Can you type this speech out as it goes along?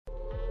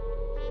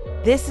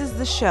This is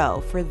the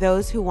show for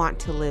those who want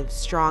to live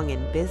strong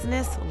in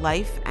business,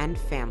 life, and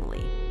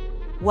family.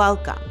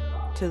 Welcome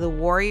to the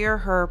Warrior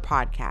Her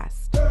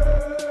podcast.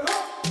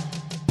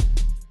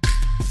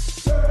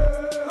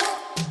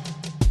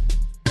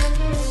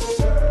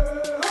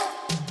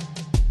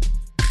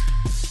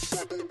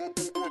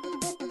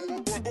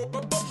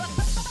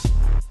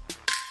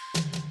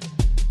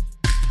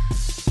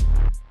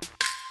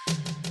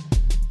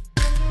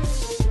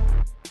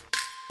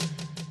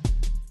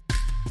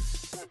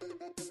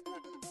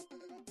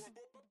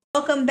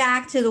 Welcome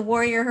back to the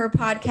Warrior Her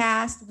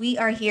podcast. We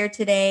are here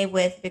today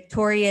with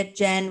Victoria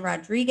Jen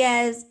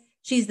Rodriguez.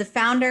 She's the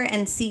founder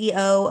and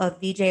CEO of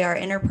VJR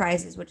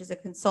Enterprises, which is a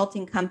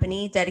consulting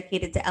company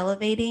dedicated to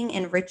elevating,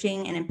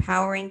 enriching, and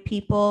empowering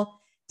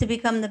people to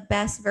become the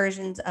best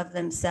versions of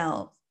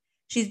themselves.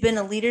 She's been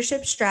a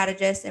leadership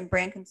strategist and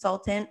brand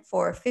consultant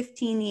for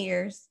 15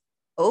 years,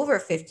 over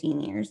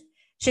 15 years,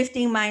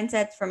 shifting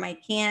mindsets from I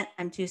can't,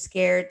 I'm too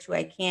scared to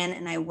I can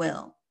and I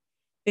will.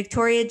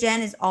 Victoria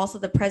Jen is also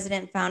the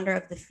president and founder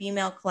of the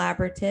Female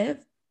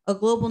Collaborative, a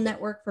global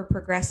network for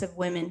progressive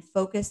women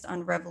focused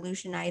on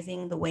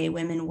revolutionizing the way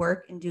women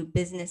work and do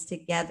business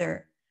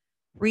together,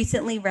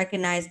 recently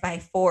recognized by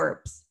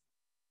Forbes.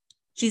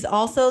 She's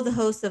also the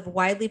host of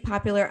widely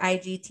popular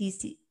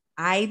IGTV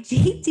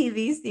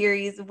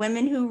series,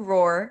 Women Who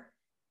Roar,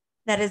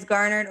 that has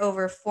garnered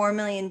over 4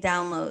 million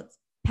downloads.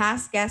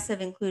 Past guests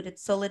have included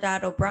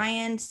Soledad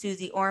O'Brien,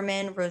 Susie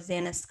Orman,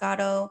 Rosanna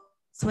Scotto,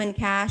 Swin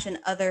Cash, and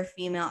other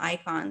female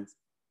icons.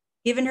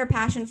 Given her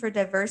passion for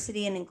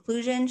diversity and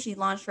inclusion, she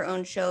launched her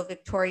own show,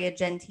 Victoria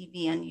Jen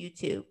TV, on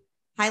YouTube,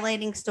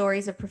 highlighting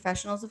stories of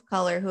professionals of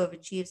color who have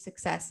achieved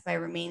success by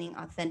remaining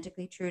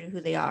authentically true to who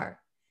they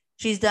are.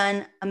 She's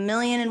done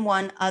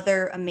 1,000,001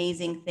 other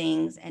amazing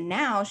things, and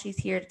now she's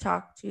here to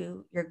talk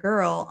to your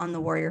girl on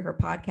the Warrior Her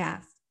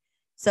podcast.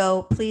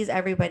 So please,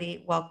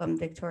 everybody, welcome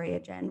Victoria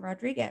Jen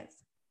Rodriguez.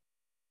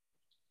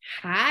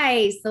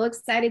 Hi, so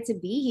excited to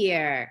be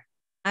here.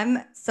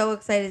 I'm so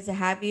excited to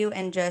have you,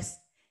 and just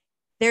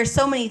there's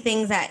so many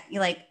things that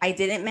I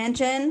didn't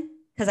mention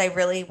because I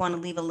really want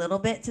to leave a little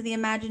bit to the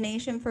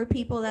imagination for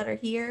people that are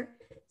here.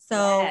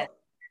 So,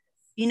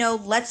 yes.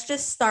 Let's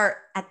just start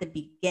at the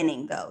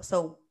beginning though.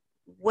 So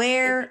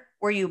where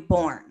were you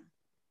born?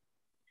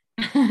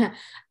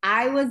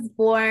 I was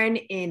born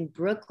in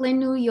Brooklyn,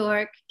 New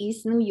York,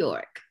 East New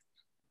York.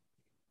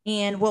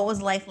 And what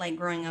was life like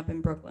growing up in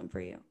Brooklyn for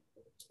you?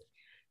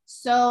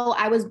 So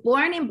I was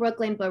born in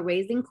Brooklyn, but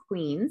raised in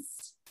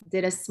Queens.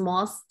 Did a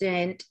small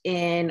stint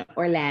in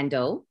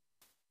Orlando.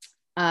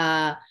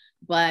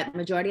 But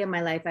majority of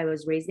my life, I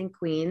was raised in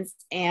Queens,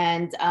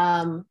 and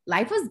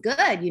life was good.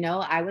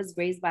 I was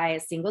raised by a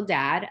single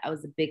dad. I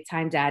was a big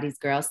time daddy's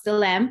girl,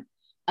 still am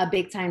a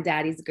big time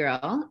daddy's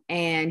girl.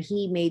 And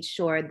he made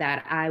sure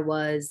that I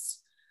was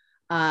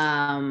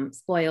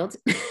spoiled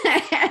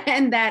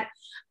and that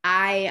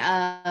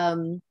I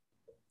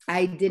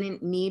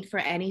didn't need for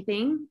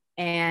anything.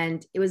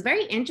 And it was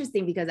very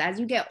interesting because as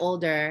you get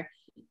older,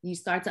 you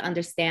start to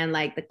understand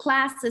like the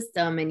class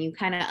system, and you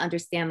kind of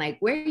understand like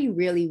where you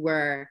really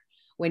were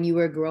when you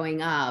were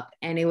growing up.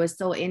 And it was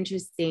so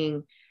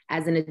interesting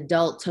as an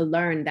adult to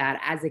learn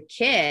that as a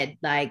kid,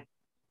 like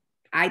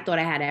I thought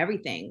I had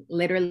everything,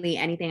 literally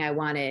anything I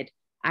wanted,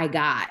 I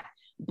got.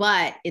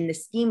 But in the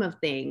scheme of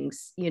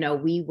things,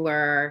 we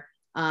were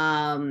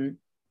probably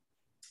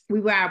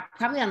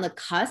on the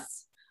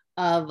cusp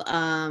of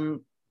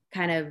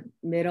kind of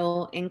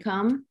middle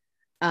income.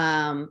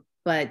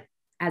 But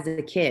as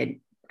a kid,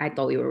 I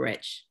thought we were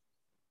rich.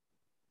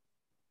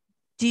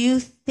 Do you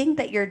think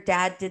that your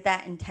dad did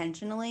that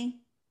intentionally?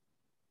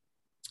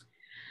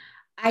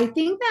 I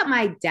think that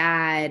my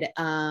dad,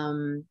 all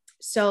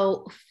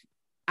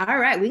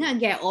right, we're going to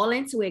get all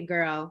into it,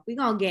 girl. We're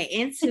going to get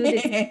into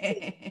this.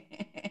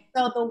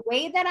 So the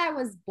way that I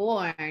was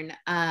born,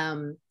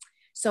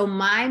 so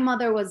my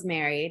mother was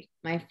married,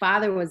 my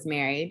father was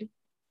married.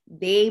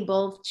 They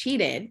both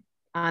cheated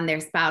on their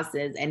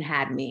spouses and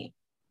had me.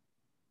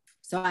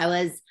 So I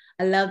was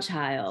a love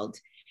child.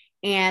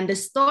 And the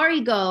story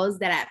goes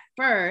that at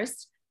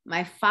first,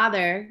 my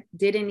father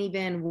didn't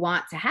even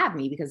want to have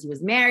me because he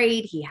was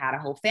married. He had a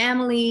whole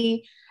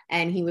family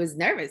and he was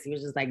nervous. He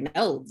was just like,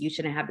 no, you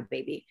shouldn't have the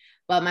baby.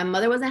 But my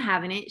mother wasn't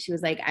having it. She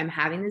was like, I'm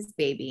having this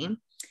baby.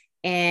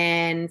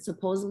 And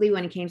supposedly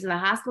when he came to the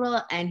hospital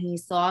and he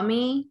saw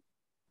me,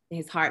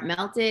 his heart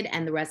melted,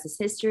 and the rest is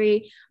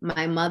history.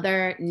 My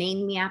mother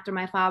named me after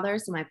my father.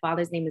 So my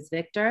father's name is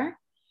Victor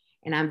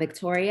and I'm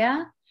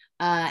Victoria.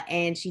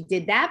 And she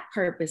did that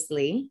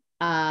purposely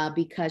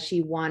because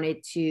she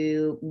wanted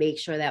to make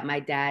sure that my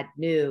dad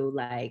knew,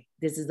 like,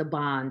 this is a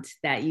bond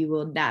that you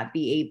will not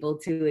be able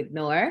to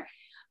ignore.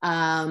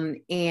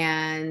 And,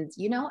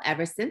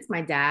 ever since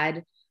my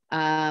dad,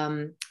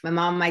 my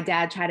mom and my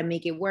dad tried to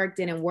make it work,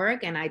 didn't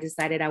work. And I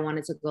decided I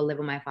wanted to go live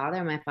with my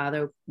father. My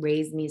father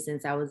raised me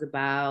since I was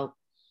about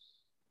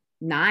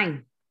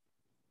 9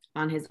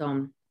 on his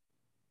own.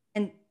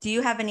 And do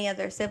you have any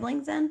other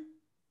siblings then?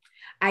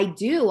 I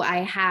do. I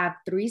have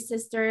three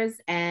sisters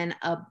and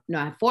no,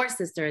 I have four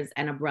sisters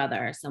and a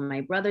brother. So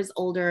my brother's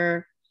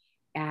older.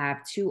 I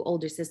have two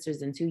older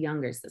sisters and two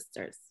younger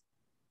sisters.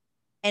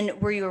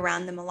 And were you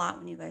around them a lot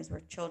when you guys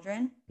were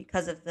children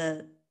because of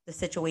the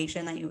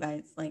situation that you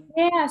guys like?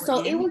 Yeah,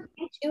 so it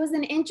was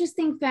an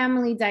interesting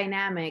family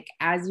dynamic,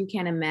 as you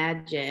can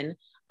imagine.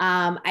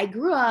 I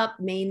grew up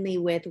mainly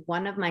with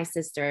one of my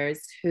sisters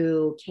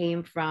who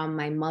came from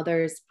my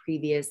mother's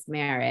previous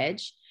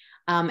marriage.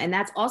 And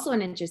that's also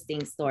an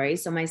interesting story.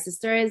 So my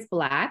sister is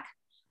Black.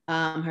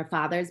 Her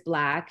father is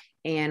Black,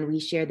 and we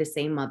share the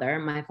same mother.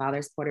 My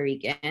father's Puerto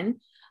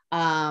Rican.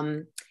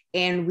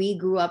 And we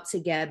grew up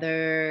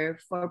together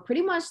for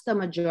pretty much the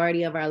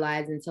majority of our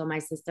lives until my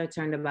sister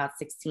turned about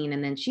 16,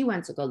 and then she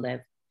went to go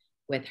live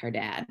with her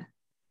dad.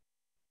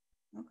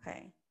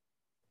 Okay.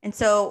 And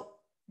so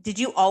did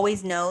you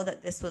always know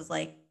that this was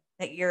like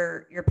that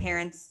your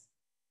parents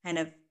kind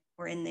of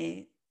were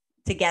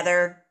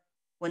together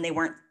when they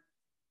weren't,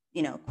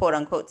 quote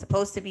unquote,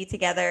 supposed to be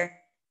together?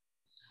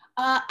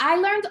 I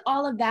learned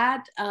all of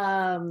that,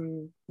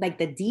 like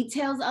the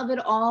details of it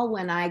all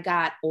when I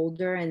got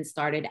older and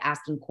started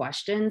asking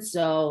questions.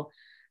 So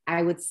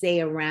I would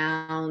say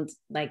around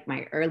like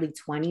my early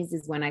 20s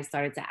is when I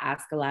started to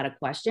ask a lot of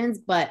questions.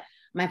 But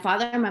my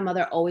father and my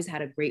mother always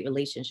had a great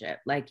relationship.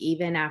 Like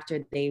even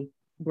after they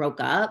broke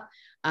up,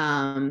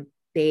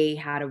 they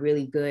had a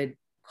really good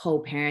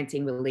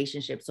co-parenting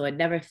relationship. So it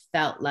never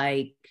felt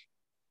like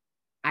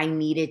I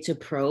needed to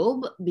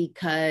probe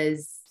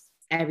because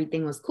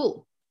everything was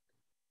cool.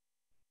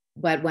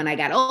 But when I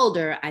got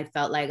older, I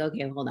felt like,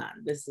 okay, hold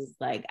on. This is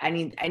like, I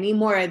need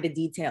more of the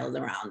details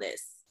around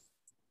this.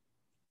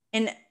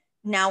 And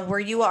now, were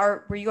you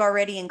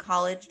already in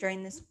college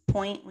during this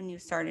point when you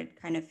started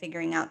kind of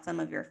figuring out some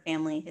of your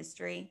family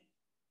history?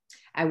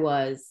 I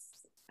was,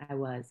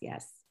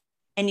 yes.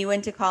 And you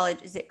went to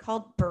college. Is it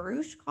called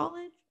Baruch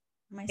College?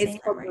 Am I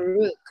saying that right?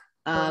 Baruch.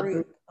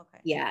 Baruch. Okay.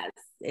 Yes,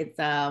 it's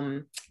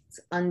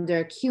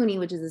under CUNY,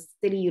 which is a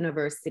city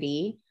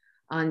university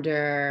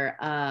under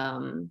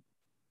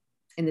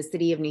in the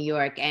city of New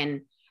York.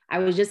 And I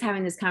was just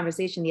having this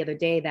conversation the other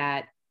day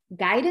that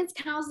guidance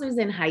counselors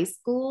in high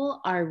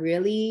school are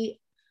really,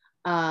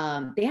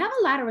 they have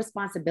a lot of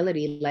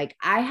responsibility. Like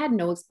I had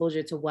no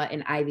exposure to what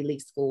an Ivy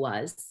League school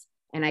was.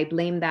 And I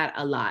blame that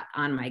a lot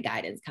on my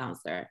guidance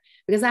counselor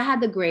because I had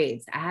the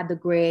grades. I had the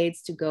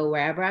grades to go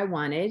wherever I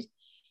wanted.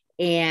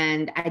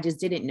 And I just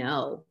didn't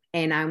know.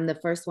 And I'm the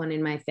first one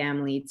in my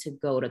family to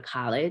go to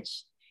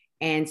college.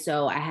 And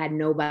so I had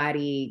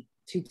nobody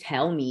to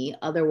tell me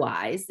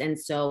otherwise. And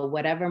so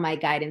whatever my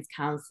guidance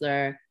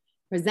counselor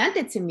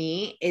presented to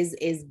me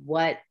is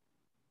what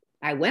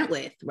I went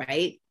with,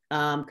 right?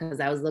 Because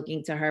I was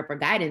looking to her for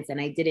guidance and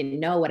I didn't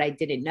know what I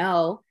didn't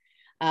know.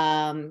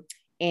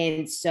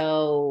 And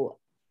so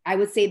I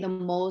would say the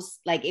most,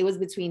 like it was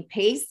between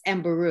Pace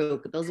and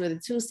Baruch. Those were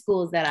the two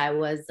schools that I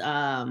was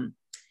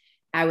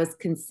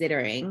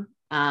considering.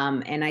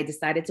 And I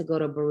decided to go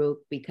to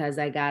Baruch because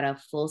I got a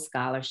full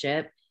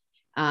scholarship.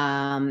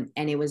 And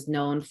it was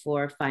known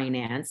for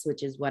finance,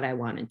 which is what I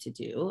wanted to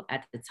do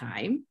at the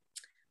time.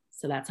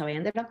 So that's how I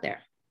ended up there.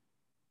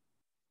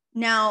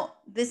 Now,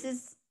 this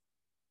is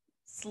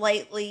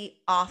slightly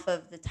off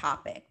of the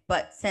topic,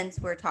 but since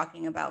we're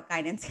talking about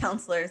guidance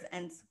counselors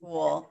and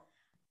school,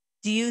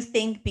 do you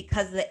think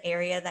because of the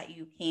area that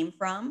you came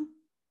from,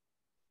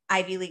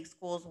 Ivy League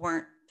schools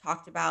weren't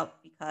talked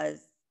about because,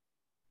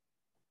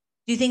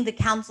 do you think the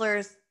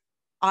counselors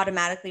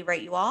automatically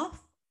write you off?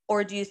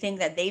 Or do you think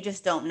that they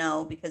just don't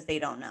know because they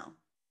don't know?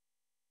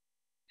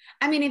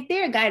 I mean, if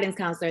they're a guidance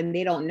counselor and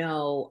they don't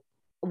know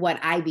what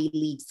Ivy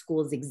League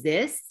schools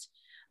exist,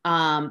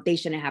 they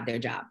shouldn't have their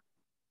job,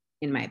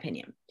 in my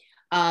opinion.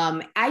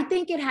 I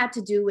think it had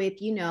to do with,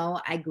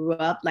 I grew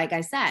up, like I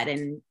said,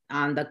 and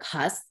on the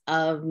cusp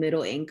of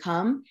middle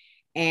income.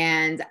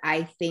 And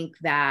I think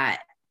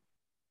that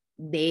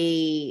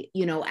they,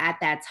 at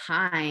that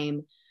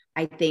time,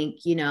 I think,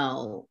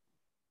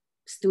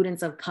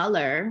 students of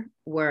color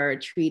were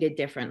treated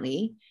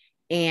differently.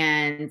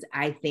 And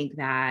I think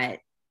that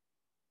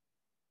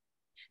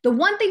the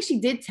one thing she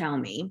did tell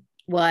me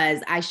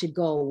was I should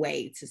go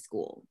away to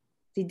school.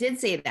 She did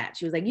say that.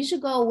 She was like, you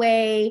should go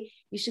away.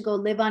 You should go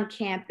live on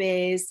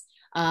campus.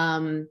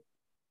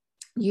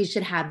 You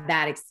should have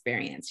that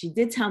experience. She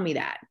did tell me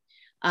that.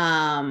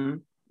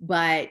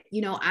 But,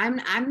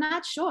 I'm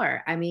not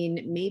sure. I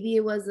mean, maybe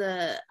it was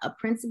a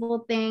principal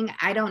thing.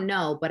 I don't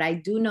know. But I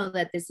do know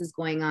that this is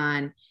going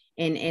on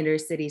in inner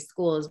city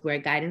schools where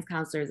guidance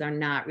counselors are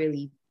not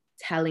really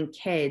telling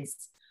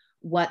kids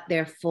what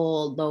their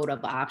full load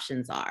of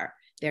options are.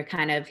 They're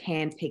kind of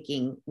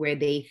handpicking where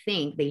they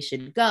think they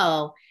should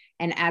go.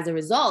 And as a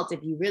result,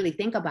 if you really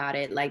think about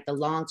it, like the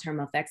long-term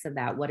effects of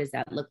that, what does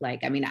that look like?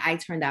 I mean, I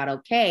turned out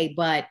okay,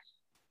 but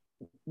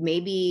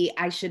maybe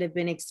I should have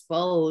been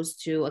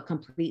exposed to a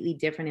completely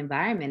different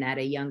environment at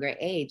a younger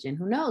age. And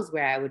who knows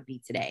where I would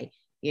be today,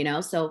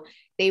 So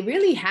they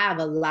really have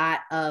a lot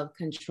of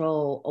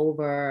control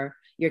over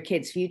your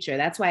kid's future.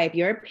 That's why if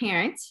you're a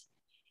parent,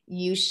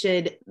 you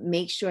should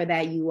make sure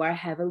that you are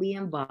heavily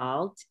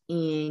involved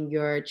in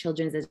your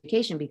children's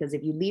education, because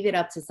if you leave it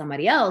up to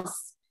somebody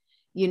else,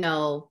 you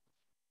know,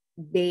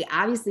 they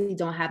obviously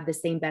don't have the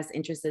same best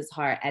interests at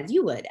heart as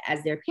you would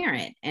as their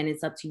parent. And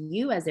it's up to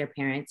you as their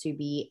parent to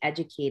be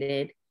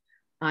educated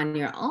on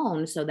your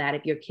own, so that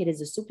if your kid is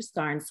a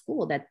superstar in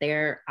school, that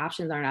their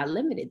options are not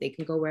limited. They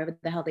can go wherever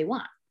the hell they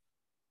want.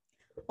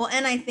 Well,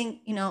 and I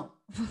think,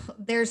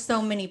 there's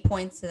so many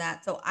points to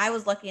that. So I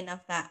was lucky enough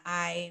that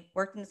I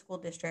worked in the school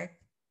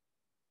district,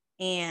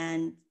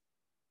 and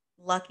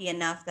lucky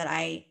enough that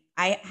I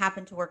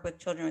happen to work with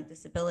children with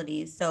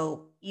disabilities.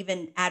 So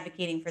even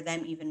advocating for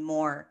them even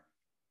more,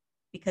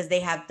 because they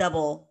have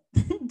double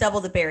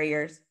double the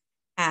barriers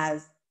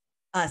as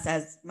us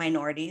as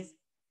minorities.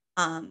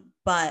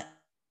 But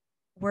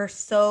we're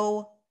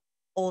so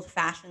old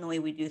fashioned the way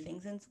we do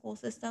things in school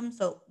systems.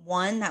 So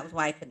one, that was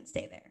why I couldn't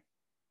stay there.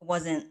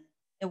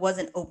 It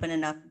wasn't open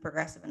enough and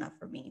progressive enough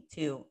for me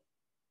to.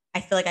 I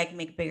feel like I can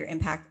make a bigger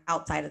impact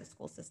outside of the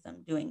school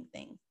system doing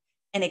things,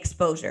 and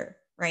exposure,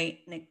 right?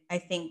 And I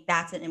think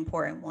that's an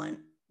important one.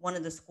 One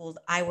of the schools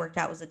I worked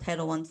at was a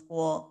Title I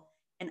school,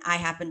 and I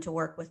happened to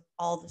work with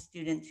all the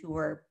students who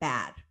were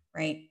bad,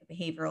 right?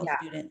 Behavioral Yeah.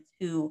 students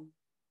who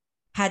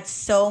had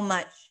so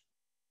much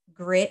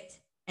grit,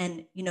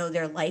 and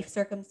their life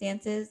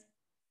circumstances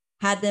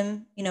had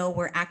them,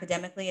 where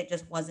academically it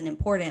just wasn't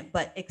important,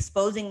 but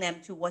exposing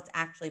them to what's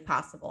actually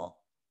possible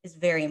is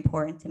very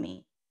important to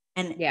me.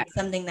 And Yeah. it's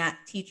something that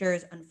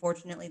teachers,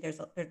 unfortunately,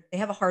 they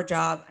have a hard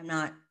job. I'm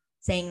not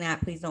saying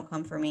that. Please don't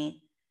come for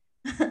me.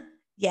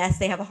 Yes,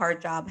 they have a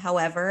hard job.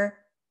 However,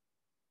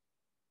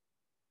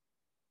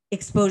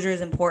 exposure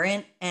is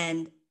important,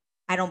 and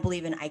I don't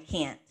believe in I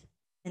can't.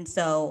 And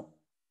so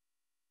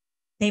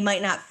they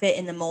might not fit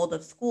in the mold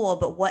of school,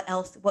 but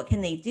what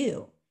can they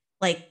do?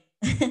 Like,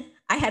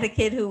 I had a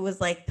kid who was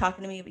like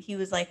talking to me, but he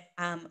was like,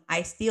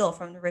 I steal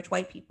from the rich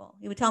white people.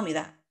 He would tell me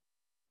that.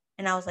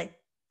 And I was like,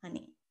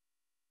 honey,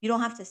 you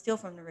don't have to steal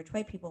from the rich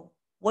white people.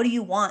 What do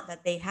you want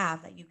that they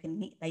have that you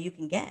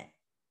can get?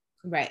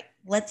 Right.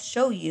 Let's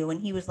show you.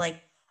 And he was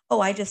like, oh,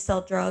 I just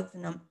sell drugs.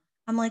 And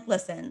I'm like,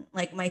 listen,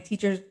 like my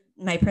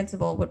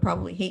principal would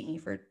probably hate me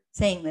for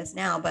saying this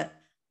now, but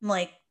I'm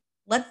like,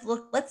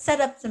 let's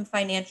set up some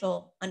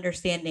financial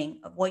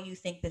understanding of what you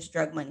think this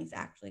drug money is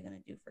actually going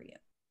to do for you.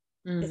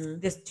 Mm-hmm.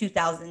 This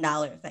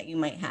 $2,000 that you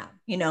might have,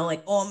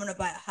 like, oh, I'm going to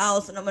buy a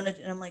house, and I'm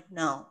like,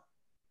 no,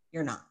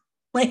 you're not.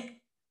 Like,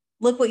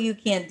 look what you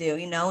can do,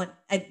 and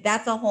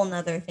that's a whole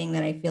nother thing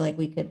that I feel like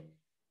we could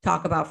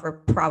talk about for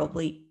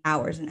probably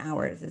hours and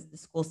hours, is the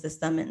school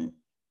system and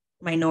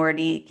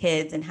minority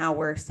kids and how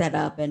we're set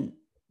up and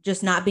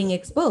just not being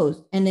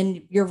exposed. And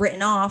then you're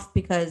written off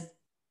because,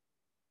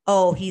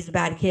 oh, he's a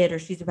bad kid or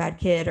she's a bad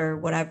kid or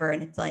whatever.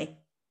 And it's like,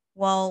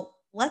 well,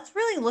 let's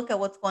really look at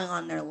what's going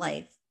on in their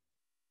life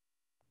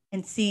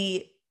and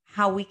see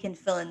how we can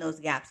fill in those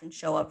gaps and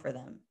show up for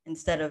them,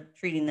 instead of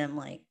treating them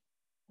like,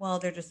 well,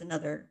 they're just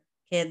another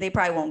kid. They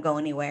probably won't go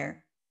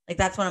anywhere. Like,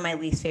 that's one of my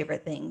least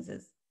favorite things,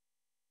 is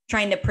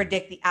trying to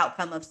predict the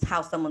outcome of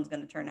how someone's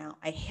going to turn out.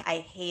 I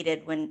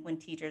hated when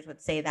teachers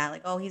would say that,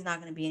 like, oh, he's not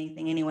going to be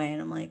anything anyway.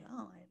 And I'm like,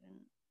 oh,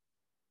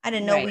 I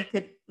didn't know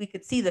Right. we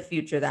could see the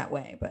future that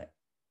way, but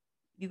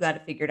you got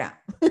to figure it out.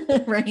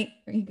 Right?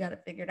 You got to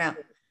figure it out.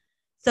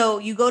 So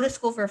you go to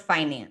school for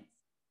finance.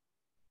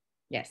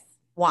 Yes.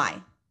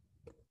 Why?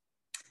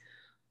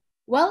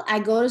 Well, I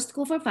go to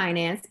school for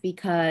finance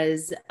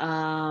because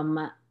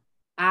I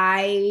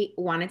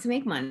wanted to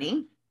make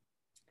money.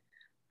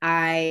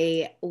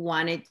 I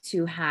wanted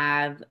to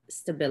have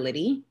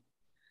stability.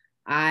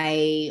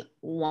 I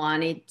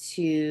wanted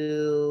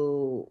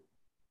to,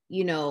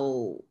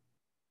 the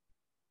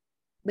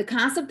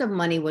concept of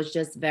money was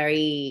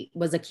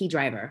was a key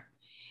driver.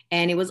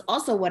 And it was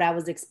also what I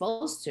was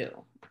exposed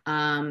to.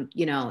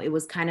 It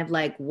was kind of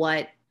like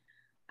what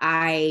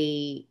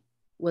I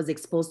was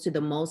exposed to the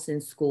most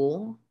in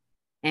school.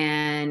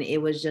 And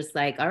it was just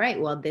like, all right,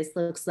 well, this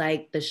looks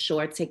like the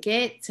short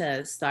ticket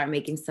to start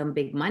making some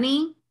big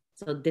money.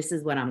 So this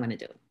is what I'm going to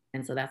do.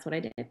 And so that's what I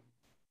did.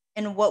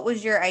 And what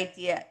was your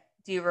idea?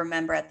 Do you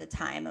remember at the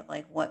time of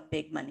like what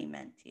big money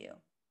meant to you?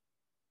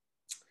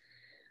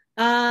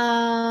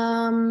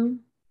 I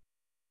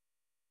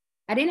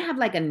didn't have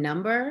like a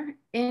number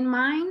in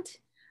mind.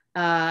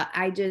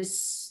 I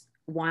just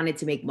wanted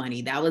to make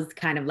money. That was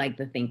kind of like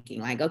the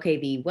thinking, like, okay,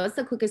 V, what's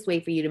the quickest way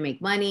for you to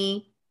make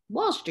money?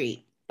 Wall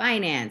Street,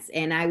 finance.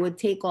 And I would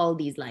take all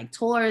these like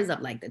tours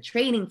of like the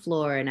trading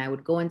floor, and I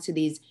would go into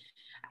these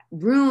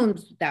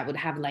rooms that would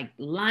have like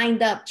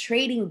lined up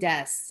trading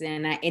desks,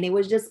 and it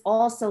was just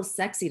all so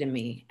sexy to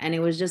me, and it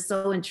was just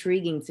so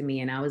intriguing to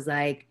me. And I was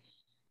like,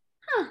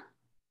 huh,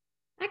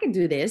 I can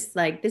do this.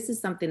 Like, this is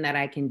something that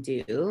I can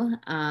do.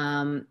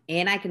 And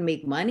I can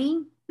make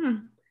money.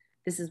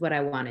 This is what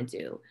I want to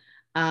do.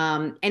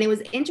 And it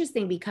was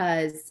interesting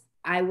because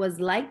I was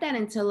like that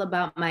until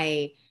about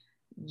my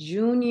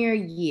junior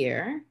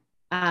year.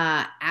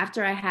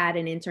 After I had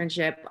an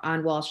internship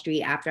on Wall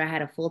Street, after I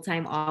had a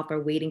full-time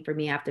offer waiting for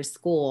me after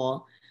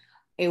school,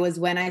 it was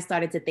when I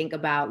started to think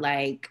about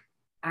like,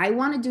 I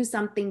want to do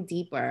something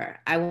deeper.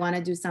 I want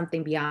to do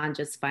something beyond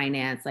just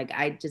finance. Like,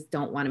 I just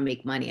don't want to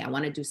make money. I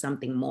want to do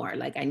something more.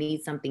 Like, I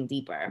need something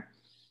deeper.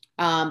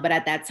 But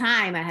at that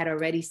time, I had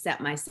already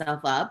set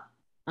myself up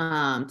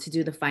to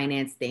do the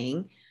finance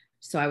thing.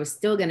 So I was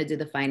still going to do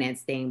the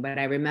finance thing. But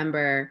I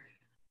remember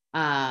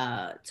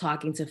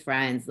talking to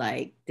friends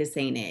like, this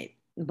ain't it,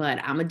 but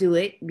I'm going to do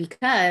it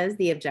because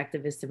the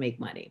objective is to make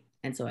money.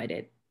 And so I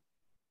did.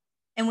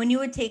 And when you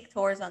would take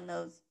tours on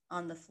those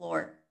on the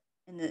floor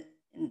in the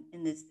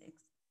in this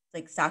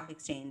like stock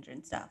exchange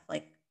and stuff,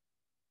 like,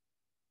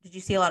 did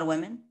you see a lot of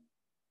women?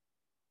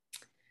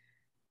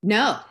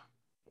 No,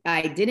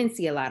 I didn't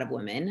see a lot of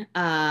women.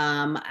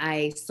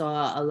 I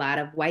saw a lot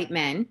of white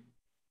men.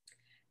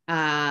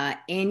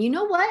 And you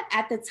know what?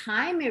 At the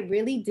time, it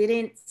really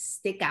didn't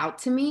stick out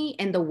to me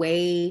in the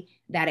way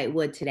that it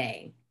would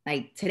today.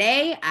 Like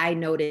today, I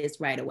noticed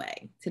right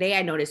away. Today,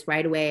 I noticed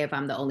right away if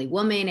I'm the only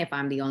woman, if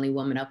I'm the only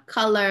woman of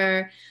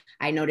color.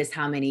 I noticed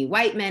how many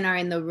white men are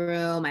in the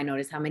room. I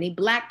noticed how many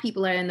Black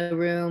people are in the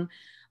room.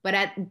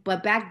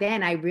 But back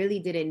then, I really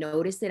didn't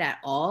notice it at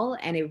all,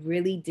 and it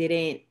really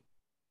didn't.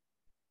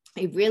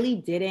 It really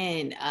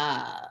didn't.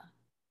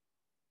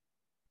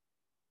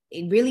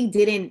 It really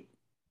didn't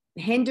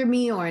hinder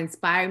me or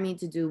inspire me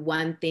to do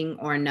one thing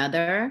or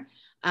another.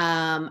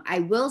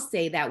 I will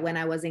say that when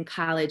I was in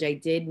college, I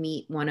did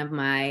meet one of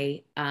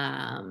my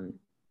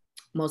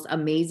most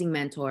amazing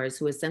mentors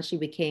who essentially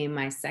became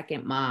my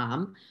second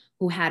mom,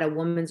 who had a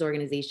women's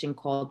organization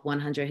called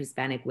 100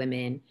 Hispanic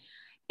Women.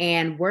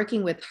 And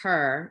working with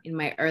her in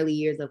my early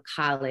years of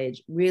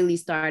college really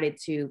started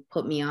to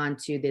put me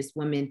onto this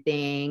women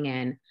thing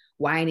and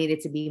why I needed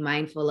to be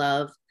mindful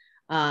of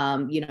how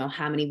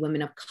many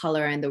women of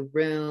color in the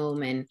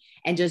room and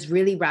just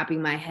really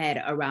wrapping my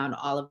head around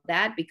all of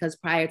that. Because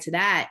prior to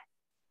that,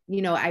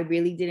 I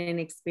really didn't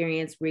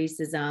experience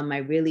racism. I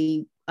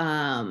really,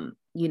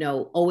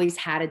 always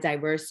had a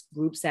diverse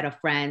group set of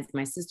friends.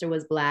 My sister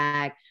was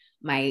Black.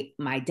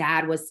 My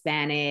dad was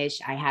Spanish.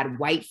 I had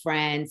white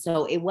friends.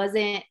 So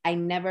I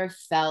never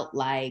felt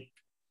like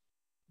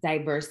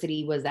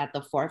diversity was at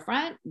the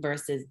forefront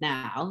versus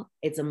now.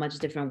 It's a much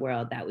different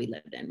world that we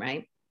lived in,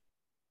 right?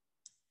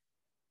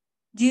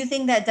 Do you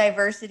think that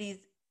diversity is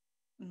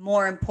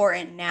more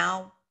important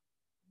now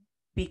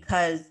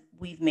because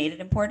we've made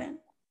it important?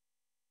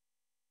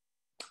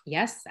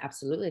 Yes,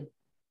 absolutely.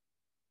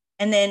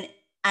 And then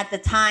at the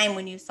time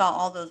when you saw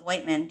all those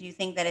white men, do you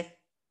think that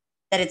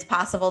it's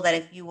possible that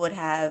if you would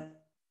have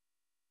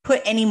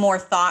put any more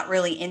thought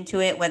really into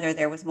it, whether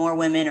there was more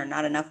women or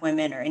not enough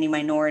women or any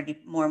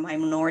more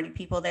minority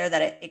people there,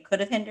 that it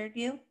could have hindered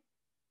you?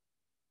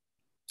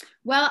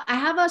 Well, I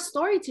have a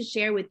story to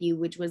share with you,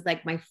 which was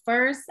like my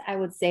first, I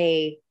would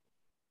say,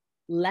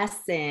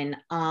 lesson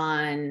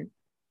on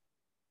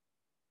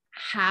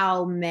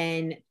how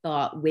men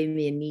thought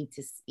women need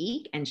to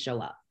speak and show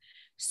up.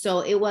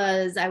 So it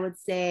was, I would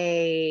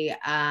say,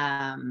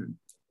 I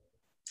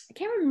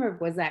can't remember if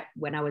it was that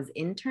when I was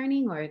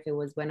interning or if it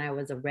was when I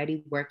was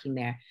already working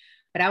there.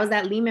 But I was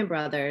at Lehman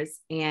Brothers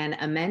and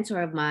a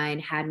mentor of mine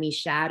had me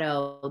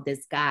shadow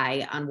this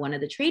guy on one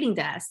of the trading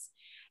desks.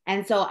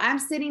 And so I'm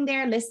sitting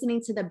there listening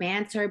to the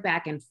banter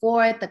back and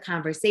forth, the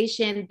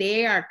conversation.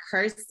 They are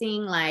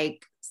cursing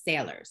like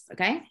sailors,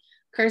 okay?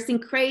 Cursing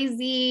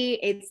crazy.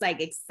 It's like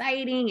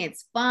exciting,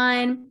 it's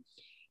fun.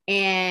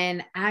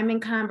 And I'm in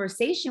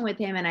conversation with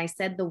him and I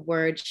said the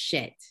word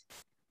shit.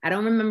 I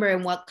don't remember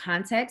in what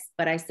context,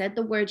 but I said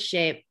the word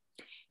shit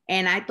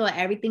and I thought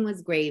everything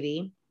was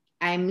gravy.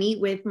 I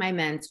meet with my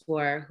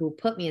mentor who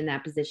put me in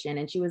that position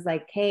and she was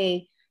like,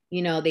 hey,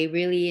 they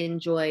really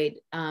enjoyed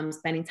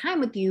spending time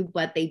with you,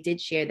 but they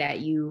did share that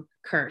you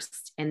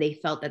cursed and they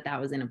felt that that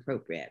was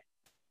inappropriate.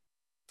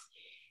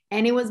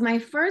 And it was my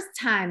first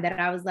time that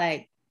I was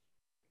like,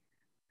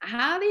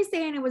 how are they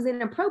saying it was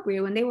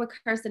inappropriate when they were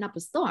cursing up a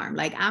storm?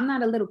 Like, I'm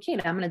not a little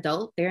kid. I'm an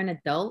adult. They're an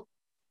adult.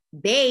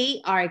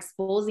 They are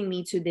exposing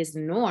me to this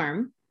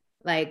norm.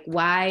 Like,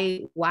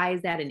 why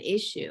is that an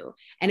issue?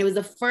 And it was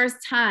the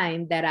first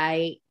time that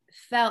I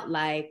felt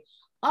like,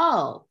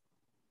 oh,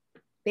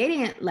 they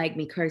didn't like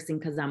me cursing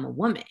because I'm a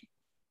woman.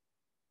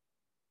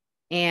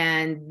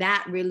 And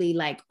that really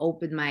like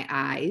opened my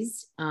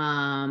eyes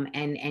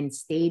and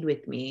stayed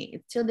with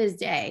me till this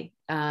day.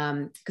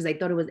 Because I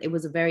thought it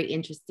was a very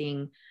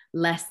interesting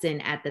lesson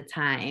at the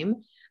time.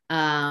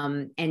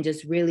 And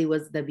just really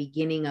was the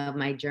beginning of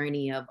my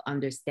journey of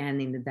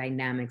understanding the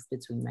dynamics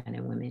between men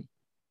and women.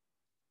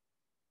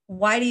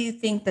 Why do you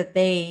think that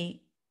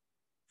they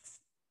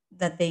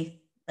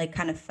like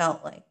kind of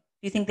felt like,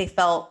 do you think they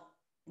felt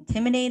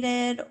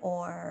intimidated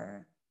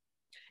or?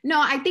 No,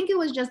 I think it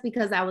was just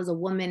because I was a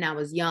woman, I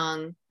was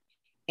young,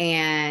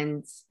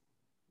 and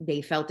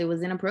they felt it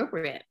was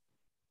inappropriate.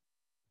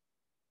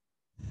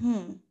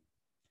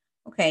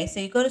 Okay, so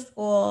you go to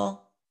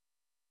school,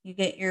 you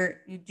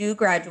do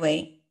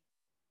graduate.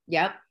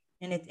 Yep.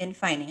 And it's in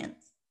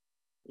finance.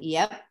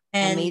 Yep.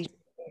 And I majored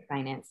in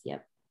finance.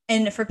 Yep.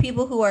 And for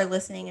people who are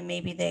listening and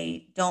maybe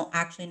they don't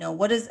actually know,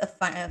 what does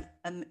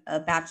a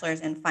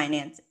bachelor's in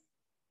finance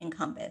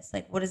encompass?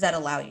 Like, what does that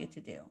allow you to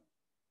do?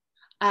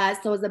 So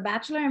it was a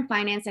bachelor in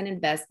finance and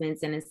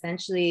investments, and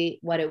essentially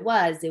what it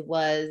was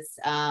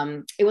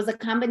a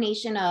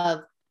combination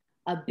of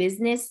a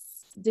business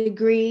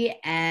degree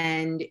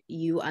and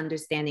you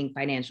understanding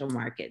financial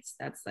markets.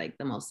 That's like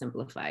the most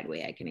simplified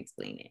way I can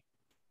explain it.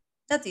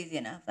 That's easy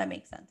enough. That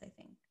makes sense, I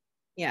think.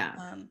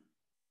 Yeah.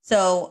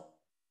 So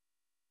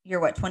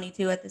you're what,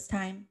 22 at this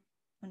time?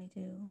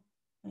 22,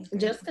 23,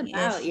 Just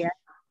about, yeah.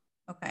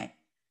 Okay.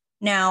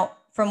 Now,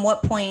 from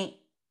what point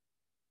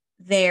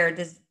there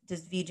does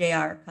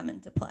VJR come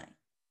into play?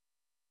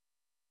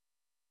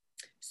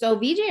 So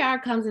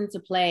VJR comes into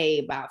play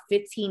about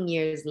 15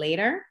 years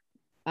later.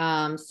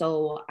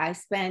 So I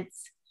spent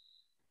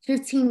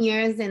 15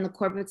 years in the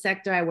corporate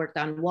sector. I worked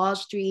on Wall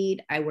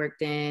Street. I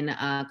worked in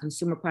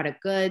consumer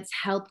product goods,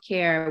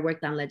 healthcare. I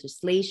worked on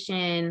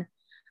legislation.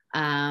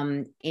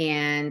 And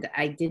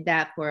I did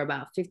that for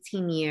about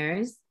 15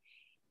 years.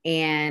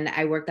 And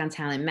I worked on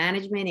talent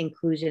management,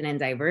 inclusion, and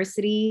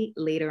diversity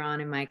later on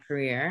in my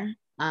career.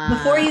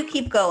 Before you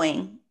keep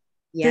going,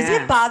 does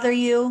it bother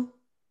you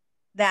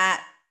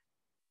that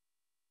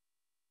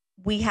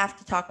we have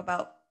to talk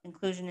about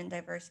inclusion and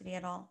diversity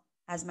at all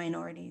as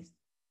minorities?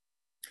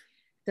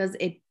 Does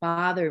it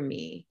bother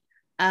me?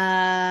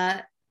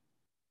 No,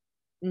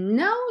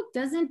 it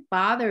doesn't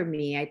bother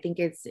me. I think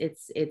it's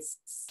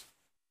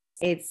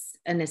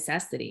a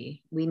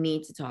necessity. We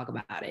need to talk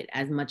about it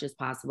as much as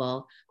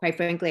possible. Quite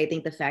frankly, I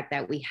think the fact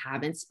that we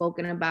haven't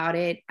spoken about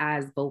it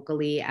as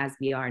vocally as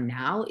we are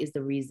now is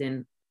the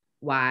reason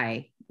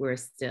why we're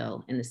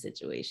still in the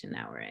situation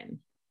that we're in.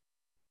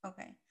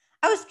 Okay.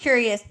 I was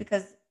curious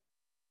because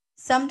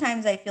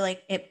sometimes I feel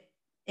like it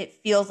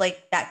feels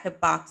like that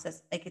could box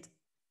us. Like it's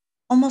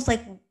almost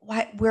like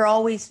why we're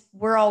always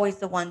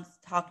the ones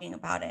talking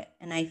about it.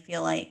 And I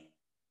feel like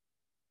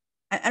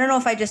I don't know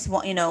if I just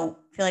want, feel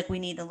like we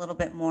need a little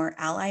bit more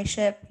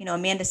allyship.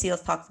 Amanda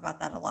Seales talks about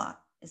that a lot.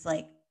 It's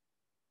like,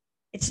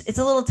 it's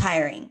a little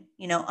tiring,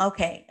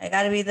 okay, I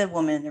got to be the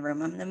woman in the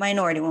room. I'm the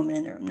minority woman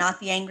in the room, not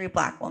the angry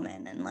Black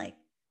woman. And like,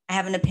 I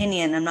have an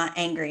opinion. I'm not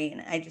angry.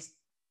 And I just,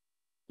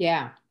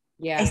 yeah.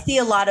 I see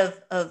a lot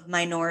of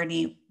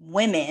minority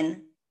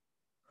women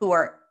who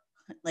are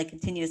like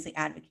continuously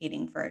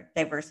advocating for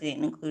diversity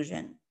and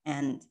inclusion.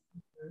 And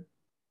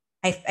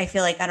I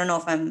feel like, I don't know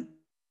if I'm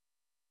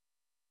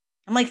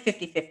like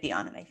 50-50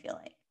 on it. I feel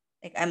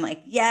like I'm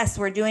like, yes,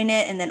 we're doing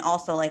it. And then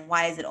also like,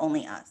 why is it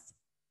only us?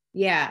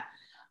 Yeah.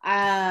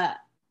 I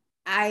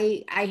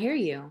hear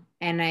you.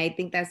 And I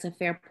think that's a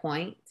fair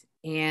point.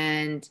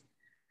 And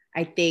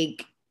I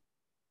think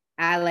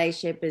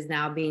allyship is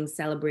now being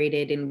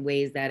celebrated in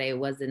ways that it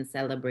wasn't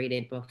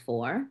celebrated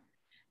before.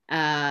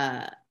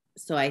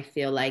 So I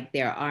feel like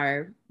there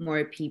are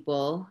more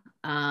people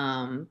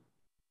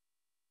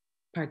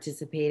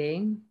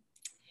participating,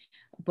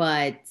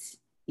 but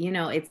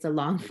it's a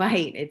long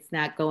fight. It's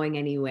not going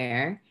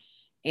anywhere.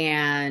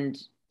 And,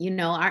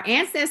 our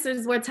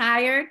ancestors were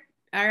tired,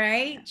 all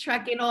right,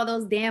 trucking all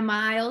those damn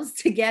miles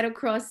to get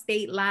across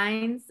state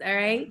lines, all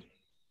right?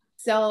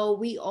 So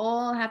we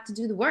all have to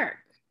do the work.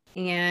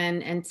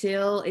 And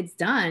until it's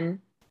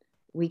done,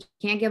 we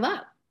can't give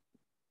up.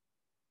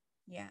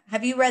 Yeah.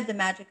 Have you read The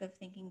Magic of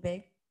Thinking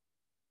Big?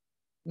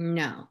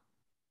 No.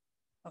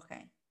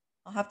 Okay.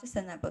 I'll have to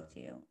send that book to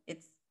you.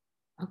 It's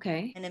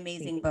okay. An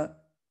amazing book.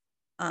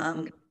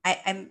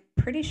 I'm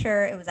pretty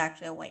sure it was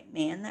actually a white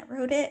man that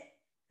wrote it,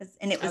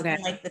 and it was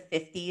in like the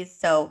 50s.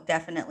 So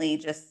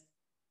definitely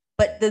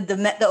but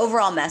the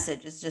overall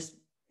message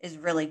is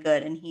really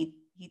good. And he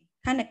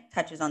kind of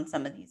touches on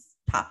some of these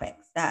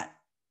topics that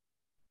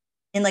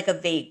in like a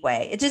vague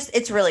way.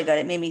 It's really good.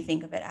 It made me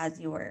think of it as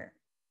you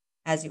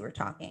were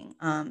talking.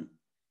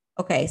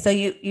 Okay. So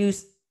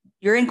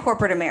you're in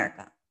corporate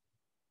America.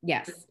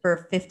 Yes.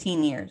 For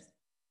 15 years.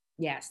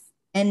 Yes.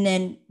 And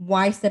then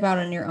why step out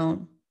on your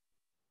own?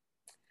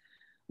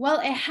 Well,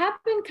 it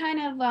happened kind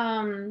of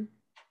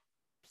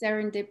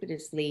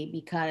serendipitously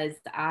because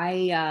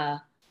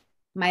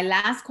my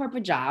last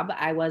corporate job,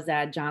 I was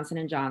at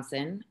Johnson &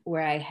 Johnson,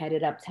 where I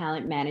headed up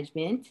talent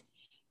management,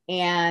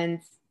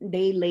 and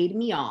they laid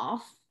me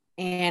off.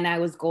 And I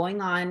was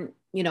going on,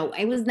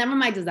 it was never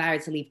my desire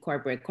to leave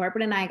corporate.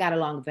 Corporate and I got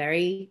along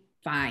very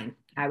fine.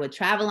 I would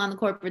travel on the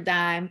corporate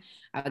dime.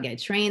 I would get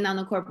trained on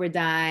the corporate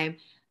dime.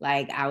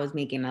 Like I was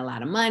making a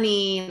lot of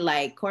money.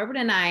 Like corporate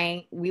and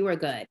I, we were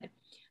good.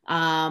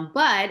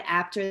 But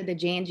after the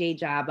J&J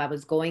job, I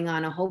was going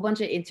on a whole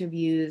bunch of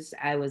interviews.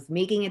 I was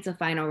making it to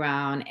final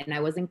round and I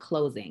wasn't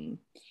closing.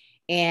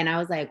 And I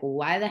was like,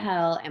 why the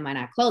hell am I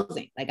not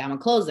closing? Like I'm a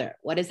closer.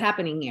 What is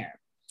happening here?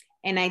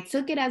 And I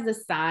took it as a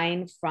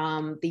sign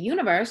from the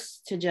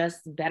universe to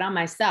just bet on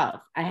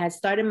myself. I had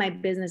started my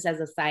business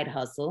as a side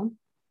hustle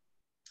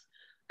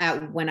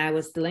when I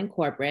was still in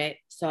corporate.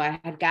 So I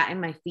had gotten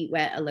my feet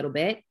wet a little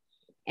bit.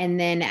 And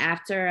then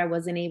after I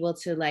wasn't able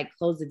to like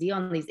close the deal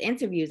on these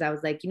interviews, I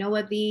was like, you know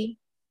what, V,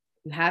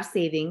 you have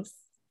savings,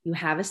 you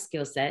have a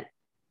skill set.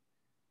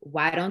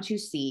 Why don't you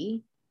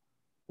see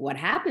what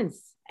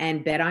happens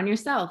and bet on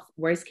yourself?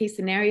 Worst case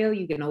scenario,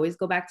 you can always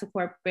go back to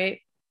corporate.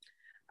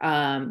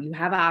 You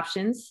have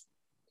options.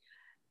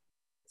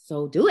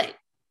 So do it,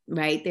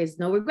 right? There's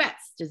no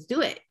regrets. Just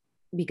do it.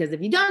 Because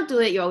if you don't do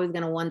it, you're always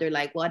going to wonder,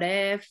 like, what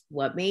if,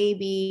 what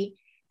maybe?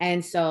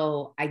 And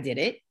so I did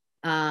it.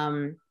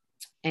 And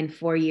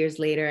 4 years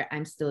later,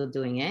 I'm still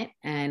doing it.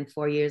 And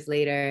 4 years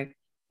later,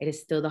 it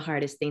is still the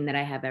hardest thing that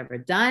I have ever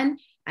done.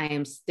 I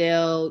am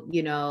still,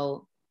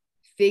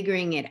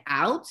 figuring it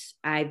out.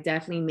 I've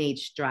definitely made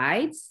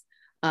strides.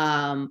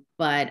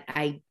 But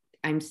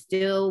I'm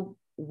still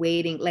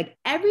waiting. Like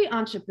every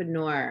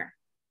entrepreneur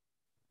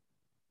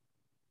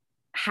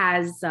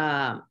has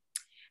a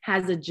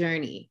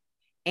journey,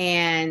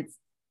 and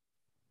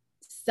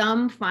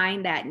some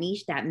find that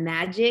niche, that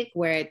magic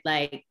where it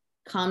like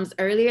comes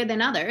earlier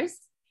than others,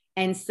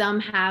 and some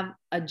have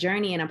a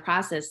journey and a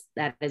process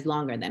that is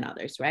longer than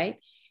others, right?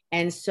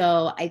 And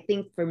so I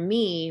think for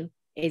me,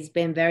 it's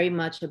been very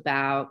much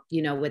about,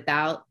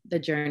 without the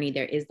journey,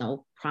 there is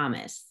no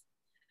promise.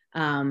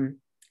 And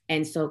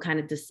so kind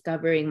of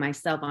discovering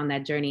myself on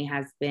that journey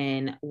has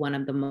been one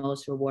of the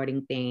most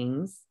rewarding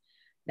things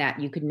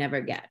that you could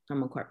never get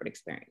from a corporate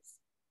experience.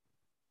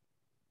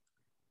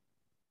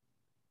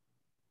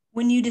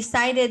 When you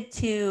decided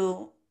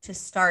to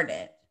start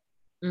it,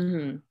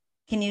 mm-hmm.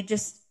 Can you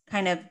just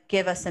kind of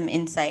give us some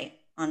insight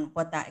on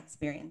what that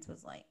experience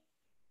was like?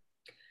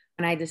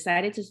 When I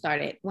decided to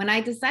start it,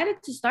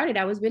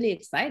 I was really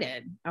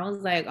excited. I was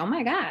like, oh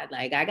my God,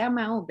 like I got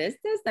my own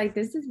business. Like,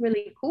 this is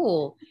really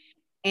cool.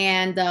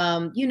 And,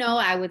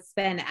 I would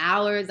spend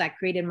hours. I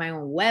created my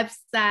own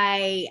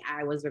website.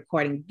 I was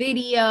recording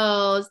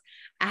videos.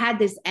 I had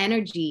this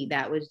energy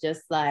that was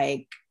just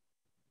like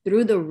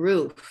through the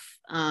roof,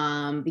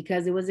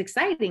 because it was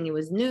exciting. It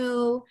was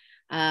new.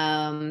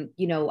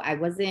 I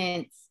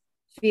wasn't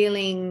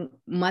feeling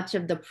much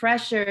of the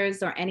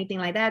pressures or anything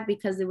like that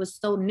because it was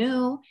so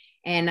new,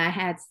 and I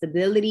had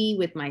stability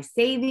with my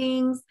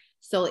savings.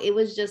 So it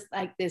was just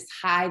like this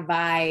high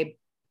vibe,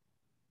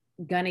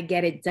 gonna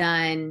get it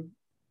done,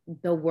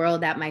 the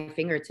world at my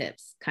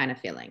fingertips kind of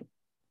feeling.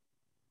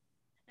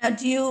 Now,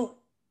 do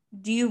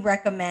you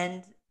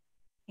recommend,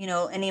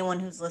 anyone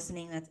who's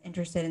listening that's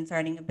interested in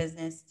starting a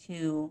business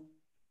to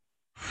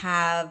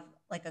have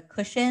like a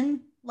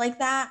cushion like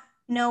that,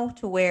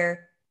 to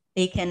where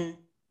they can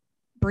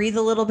breathe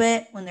a little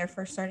bit when they're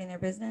first starting their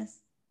business?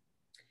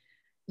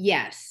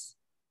 Yes.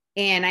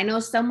 And I know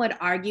some would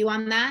argue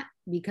on that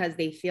because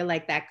they feel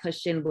like that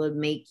cushion would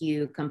make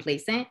you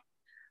complacent.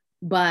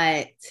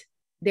 But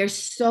there's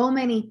so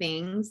many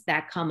things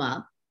that come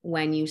up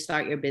when you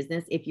start your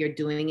business, if you're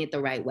doing it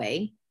the right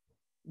way,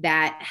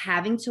 that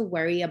having to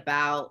worry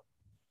about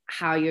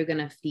how you're going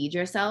to feed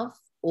yourself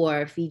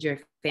or feed your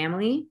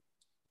family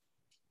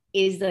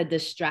is a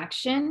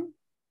distraction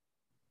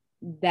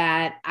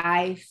that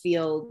I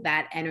feel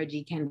that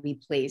energy can be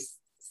placed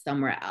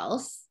somewhere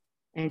else.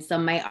 And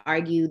some might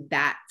argue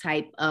that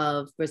type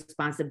of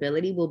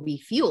responsibility will be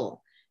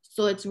fuel.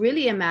 So it's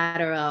really a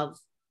matter of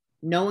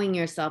knowing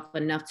yourself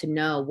enough to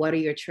know what are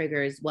your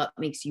triggers, what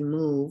makes you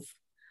move,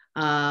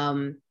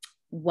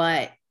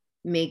 what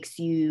makes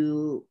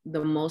you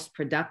the most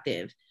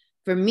productive.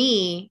 For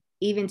me,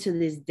 even to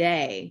this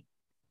day,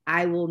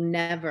 I will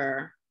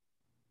never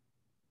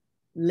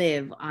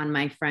live on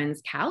my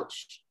friend's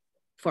couch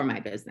for my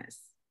business.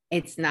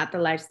 It's not the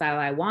lifestyle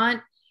I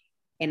want.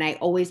 And I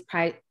always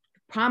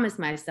promise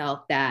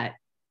myself that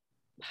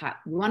you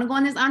want to go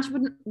on this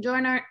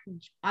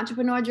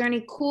entrepreneur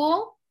journey,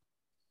 cool,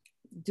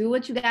 do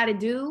what you got to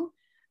do,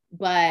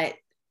 but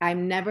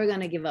I'm never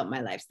going to give up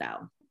my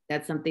lifestyle.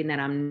 That's something that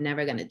I'm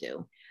never going to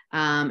do.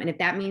 And if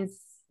that means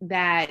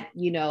that,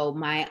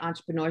 my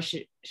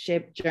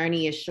entrepreneurship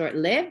journey is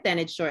short-lived, then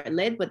it's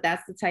short-lived, but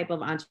that's the type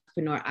of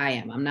entrepreneur I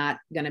am. I'm not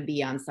going to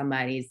be on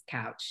somebody's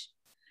couch.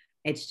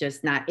 It's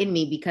just not in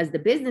me, because the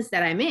business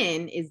that I'm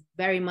in is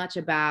very much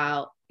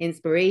about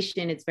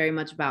inspiration. It's very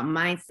much about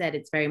mindset.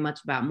 It's very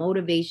much about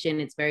motivation.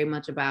 It's very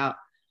much about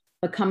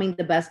becoming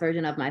the best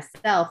version of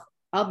myself,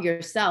 of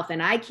yourself.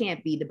 And I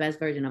can't be the best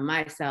version of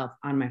myself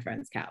on my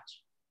friend's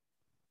couch.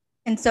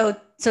 And so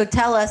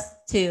tell us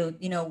too,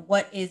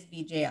 what is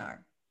VJR?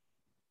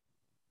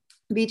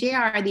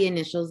 VJR are the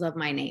initials of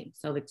my name.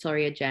 So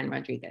Victoria Jen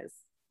Rodriguez.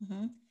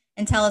 Mm-hmm.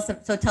 And tell us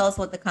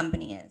what the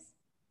company is.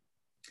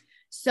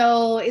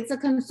 So it's a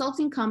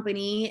consulting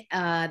company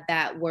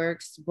that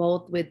works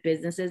both with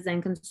businesses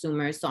and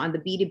consumers. So on the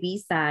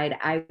B2B side,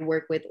 I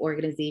work with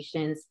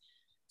organizations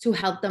to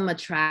help them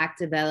attract,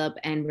 develop,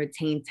 and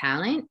retain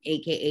talent,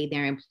 AKA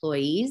their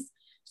employees.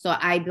 So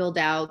I build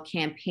out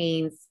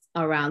campaigns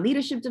around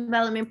leadership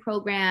development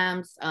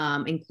programs,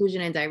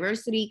 inclusion and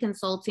diversity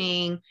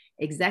consulting,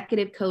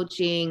 executive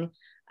coaching,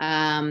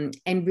 and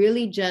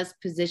really just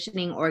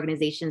positioning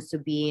organizations to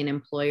be an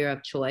employer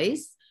of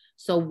choice.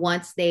 So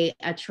once they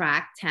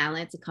attract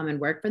talent to come and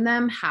work for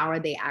them, how are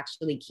they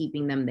actually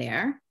keeping them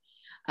there?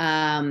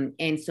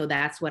 And so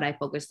that's what I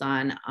focus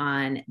on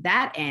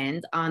that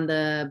end. On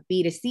the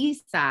B2C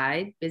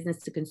side, business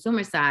to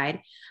consumer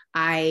side,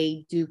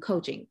 I do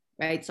coaching,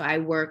 right? So I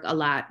work a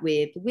lot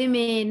with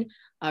women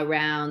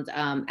around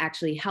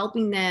actually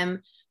helping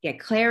them get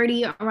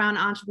clarity around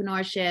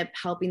entrepreneurship,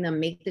 helping them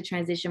make the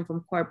transition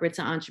from corporate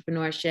to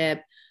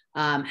entrepreneurship,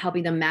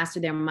 helping them master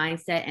their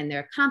mindset and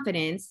their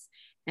confidence,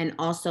 and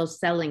also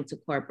selling to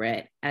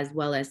corporate as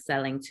well as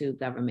selling to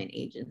government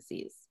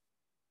agencies.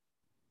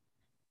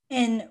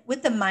 And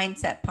with the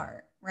mindset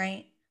part,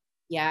 right?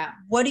 Yeah.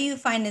 What do you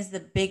find is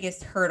the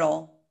biggest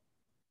hurdle?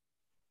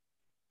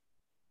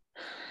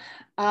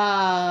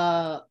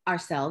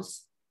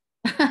 Ourselves.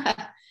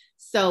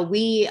 So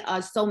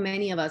so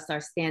many of us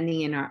are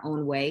standing in our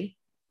own way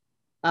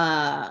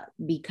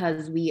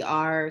because we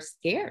are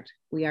scared.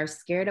 We are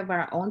scared of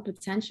our own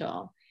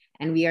potential,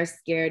 and we are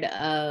scared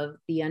of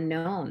the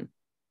unknown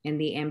and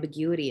the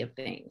ambiguity of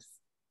things.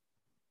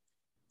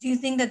 Do you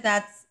think that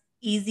that's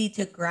easy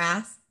to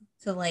grasp,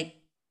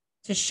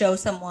 to show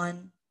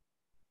someone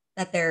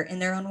that they're in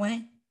their own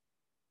way?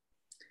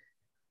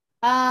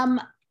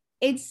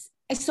 It's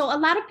so a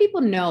lot of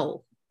people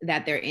know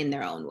that they're in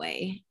their own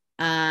way.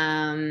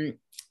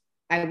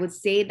 I would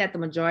say that the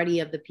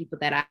majority of the people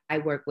that I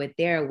work with,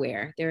 they're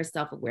aware, they're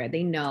self-aware.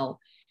 They know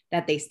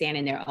that they stand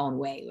in their own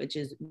way, which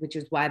is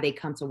why they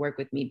come to work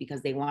with me,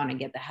 because they want to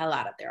get the hell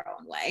out of their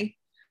own way.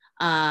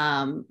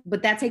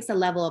 But that takes a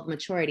level of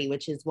maturity,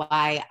 which is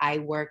why I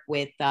work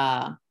with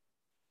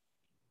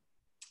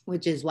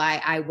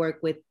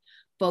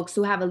folks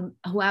who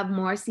have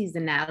more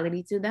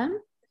seasonality to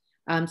them.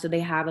 So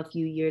they have a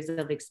few years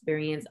of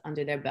experience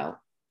under their belt.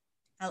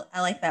 I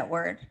like that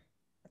word.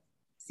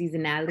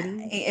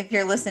 Seasonality. If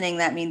you're listening,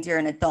 that means you're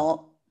an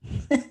adult.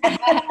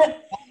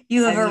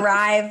 You have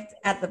arrived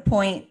at the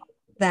point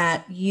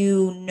that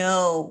you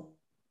know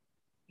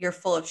you're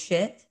full of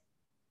shit,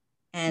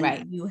 and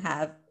right. You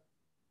have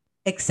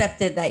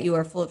accepted that you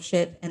are full of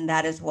shit, and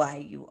that is why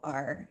you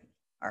are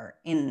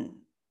in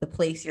the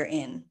place you're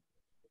in.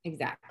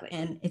 Exactly.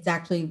 And it's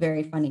actually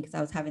very funny because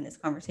I was having this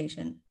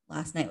conversation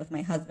last night with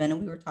my husband,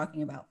 and we were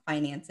talking about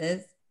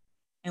finances,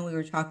 and we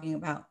were talking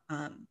about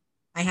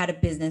I had a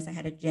business, I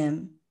had a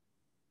gym,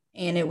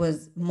 and it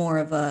was more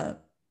of a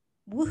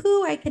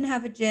woohoo, I can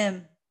have a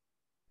gym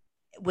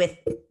with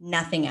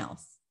nothing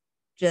else.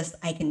 Just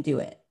I can do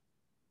it.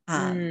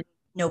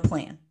 No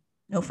plan,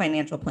 no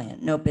financial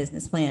plan, no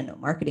business plan, no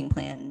marketing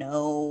plan,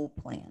 no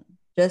plan.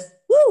 Just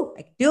woo,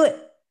 I can do it.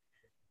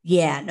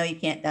 Yeah, no, you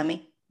can't,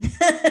 dummy.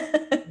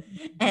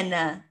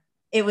 And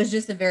it was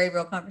just a very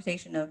real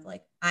conversation of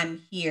like, I'm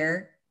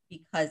here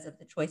because of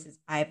the choices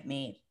I've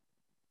made.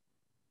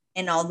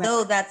 And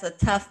although that's a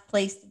tough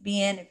place to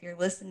be in, if you're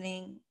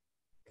listening,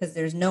 because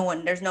there's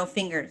no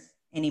fingers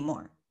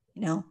anymore,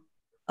 you know?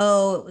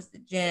 Oh, it was the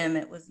gym.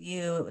 It was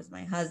you. It was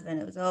my husband.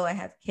 It was, oh, I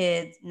have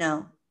kids.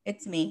 No,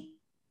 it's me.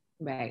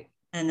 Right.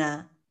 And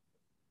I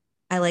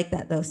like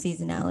that though,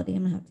 seasonality.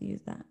 I'm gonna have to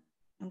use that.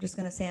 I'm just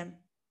gonna say I'm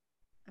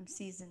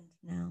seasoned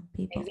now,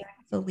 people.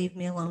 Exactly. So leave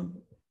me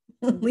alone.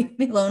 Leave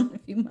me alone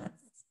if you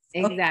must.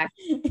 So.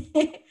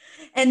 Exactly.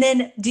 And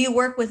then do you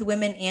work with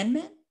women and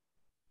men?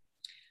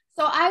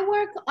 So I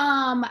work,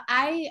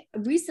 I've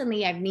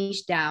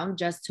niched down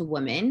just to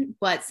women,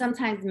 but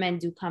sometimes men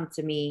do come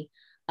to me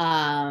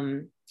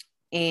and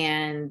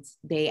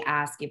they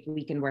ask if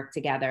we can work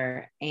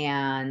together,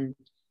 and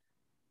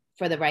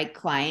for the right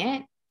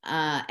client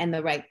and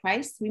the right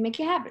price, we make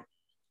it happen.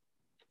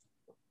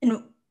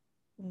 And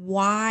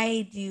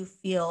why do you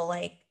feel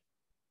like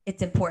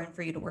it's important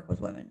for you to work with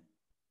women?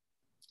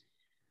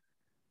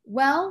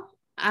 Well,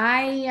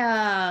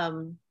 I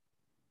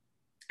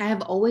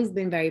have always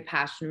been very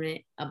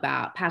passionate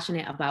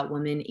about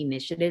women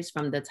initiatives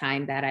from the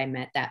time that I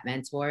met that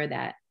mentor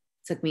that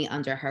took me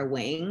under her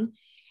wing.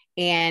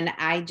 And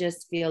I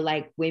just feel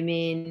like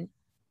women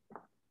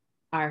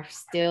are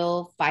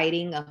still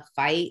fighting a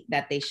fight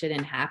that they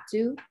shouldn't have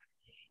to.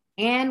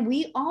 And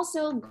we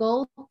also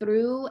go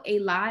through a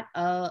lot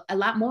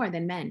more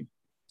than men,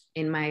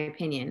 in my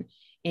opinion,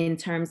 in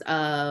terms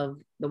of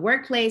the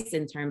workplace,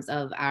 in terms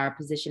of our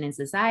position in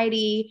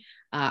society,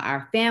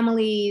 our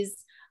families,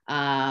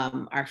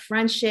 our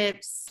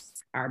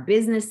friendships, our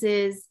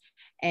businesses.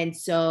 And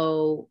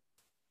so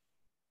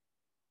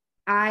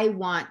I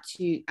want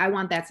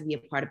that to be a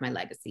part of my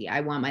legacy.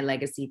 I want my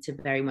legacy to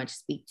very much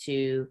speak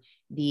to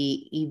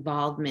the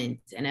evolvement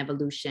and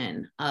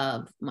evolution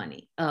of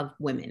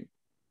women.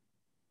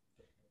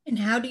 And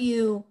how do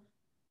you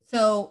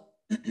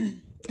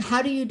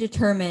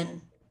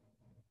determine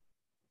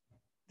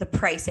the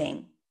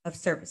pricing of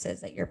services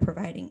that you're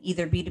providing,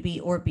 either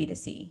B2B or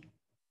B2C? I'm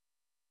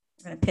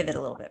going to pivot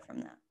a little bit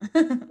from that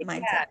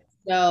mindset.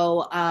 Yeah.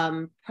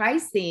 So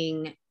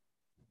pricing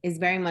is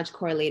very much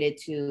correlated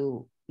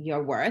to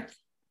your worth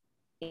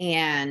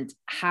and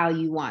how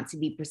you want to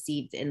be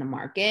perceived in the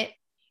market,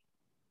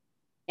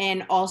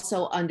 and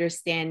also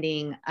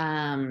understanding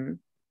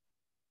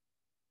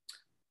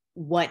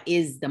what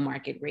is the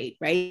market rate,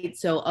 right?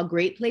 So a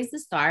great place to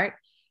start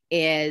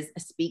is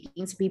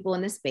speaking to people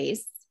in the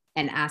space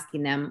and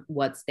asking them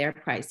what's their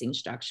pricing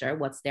structure,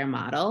 what's their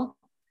model,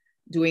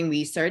 doing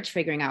research,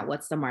 figuring out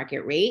what's the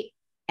market rate,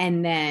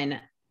 and then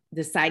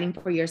deciding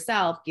for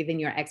yourself, given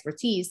your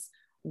expertise,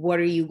 what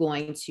are you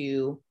going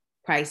to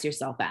price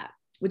yourself at,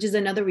 which is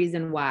another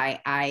reason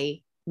why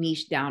I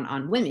niche down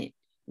on women.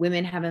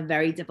 Women have a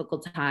very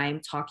difficult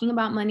time talking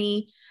about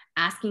money,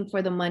 asking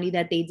for the money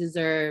that they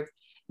deserve.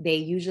 They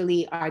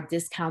usually are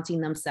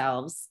discounting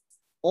themselves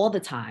all the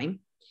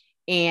time.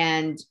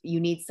 And you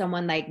need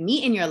someone like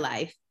me in your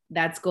life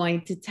that's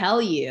going to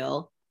tell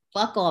you,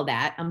 fuck all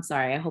that. I'm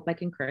sorry. I hope I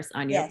can curse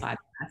on your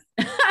podcast.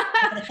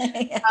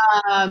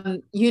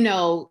 You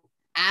know,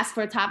 ask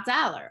for top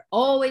dollar.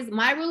 Always,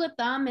 my rule of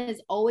thumb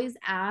is always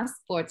ask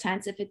for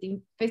 10 to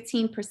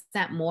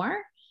 15% more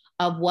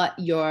of what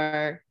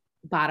your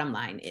bottom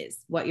line is,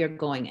 what you're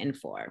going in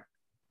for.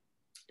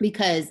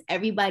 Because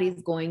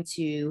everybody's going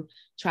to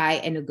try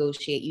and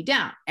negotiate you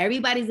down.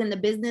 Everybody's in the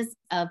business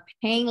of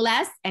paying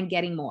less and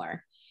getting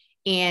more.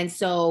 And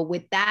so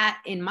with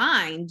that in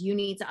mind, you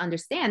need to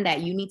understand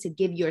that you need to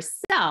give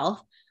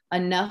yourself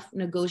enough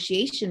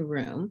negotiation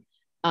room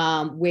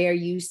where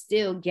you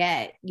still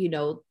get, you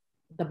know,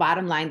 the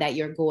bottom line that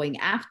you're going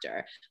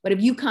after. But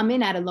if you come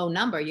in at a low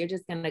number, you're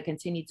just going to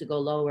continue to go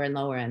lower and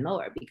lower and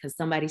lower because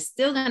somebody's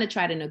still going to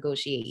try to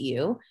negotiate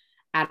you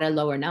at a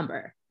lower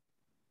number.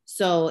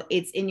 So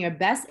it's in your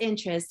best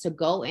interest to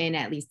go in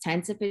at least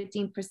 10 to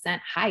 15%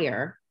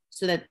 higher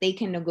so that they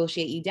can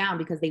negotiate you down,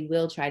 because they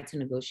will try to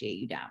negotiate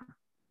you down.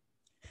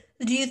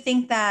 Do you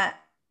think that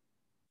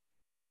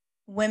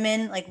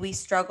women, like, we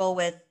struggle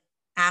with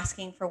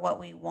asking for what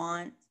we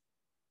want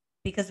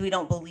because we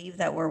don't believe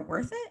that we're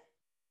worth it?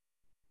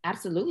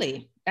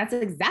 Absolutely. That's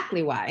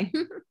exactly why.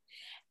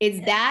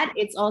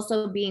 It's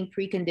also being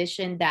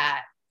preconditioned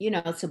that, you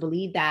know, to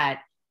believe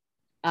that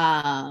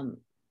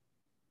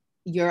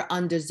you're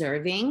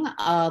undeserving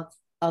of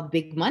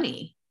big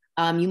money.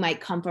 You might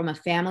come from a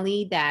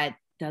family that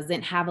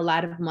doesn't have a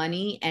lot of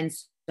money. And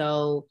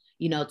so,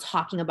 you know,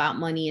 talking about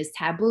money is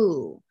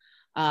taboo,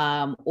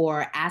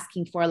 or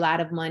asking for a lot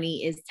of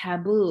money is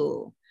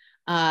taboo.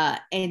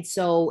 And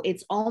so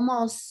it's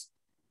almost,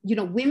 you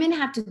know, women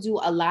have to do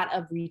a lot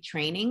of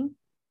retraining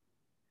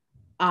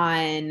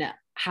on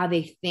how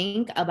they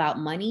think about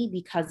money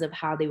because of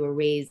how they were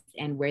raised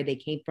and where they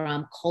came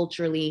from.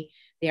 Culturally,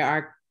 there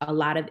are a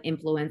lot of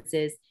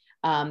influences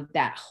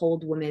that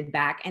hold women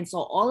back. And so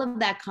all of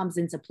that comes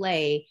into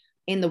play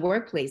in the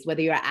workplace,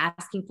 whether you're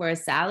asking for a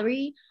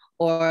salary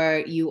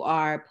or you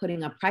are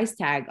putting a price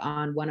tag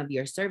on one of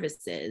your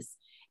services,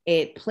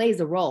 it plays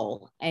a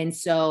role. And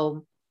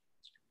so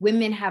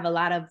women have a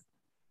lot of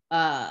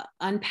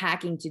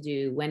unpacking to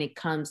do when it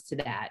comes to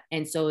that.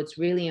 And so it's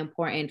really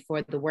important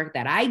for the work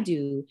that I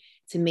do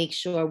to make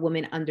sure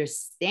women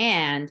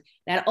understand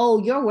that,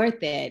 oh, you're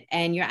worth it.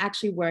 And you're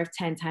actually worth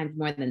 10 times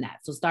more than that.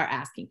 So start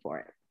asking for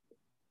it.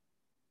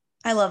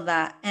 I love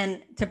that.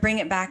 And to bring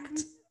it back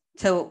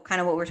to kind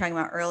of what we were talking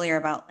about earlier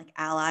about like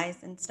allies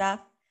and stuff.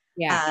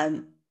 Yeah.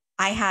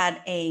 I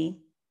had a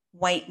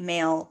white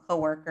male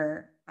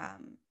coworker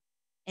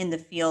in the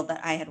field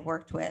that I had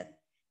worked with.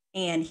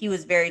 And he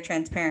was very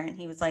transparent.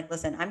 He was like,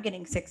 listen, I'm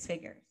getting 6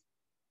 figures.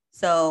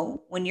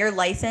 So when you're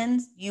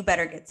licensed, you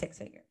better get 6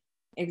 figures.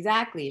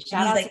 Exactly.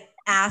 And he's like,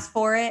 ask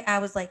for it. I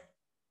was like,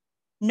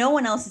 no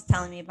one else is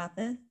telling me about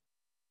this.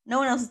 No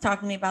one else is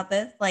talking to me about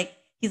this. Like,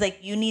 he's like,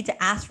 you need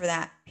to ask for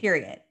that,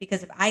 period.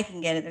 Because if I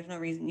can get it, there's no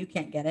reason you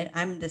can't get it.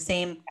 I'm the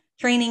same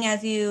training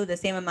as you, the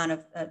same amount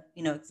of,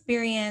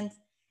 experience.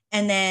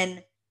 And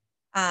then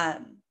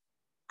I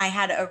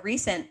had a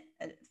recent,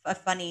 a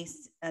funny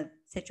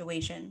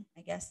situation,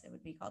 I guess it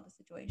would be called a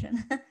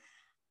situation.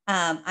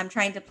 I'm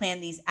trying to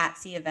plan these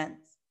at-sea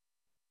events.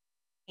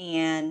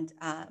 And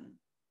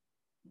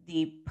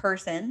the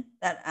person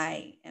that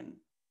I am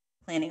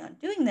planning on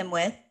doing them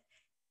with,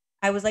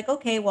 I was like,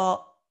 okay,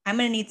 well, I'm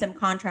going to need some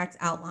contracts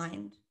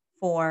outlined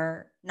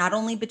for not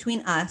only between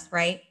us,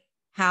 right?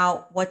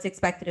 What's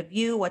expected of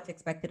you, what's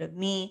expected of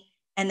me,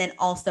 and then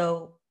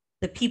also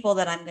the people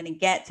that I'm going to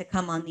get to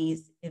come on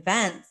these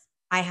events.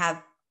 I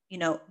have,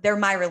 they're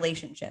my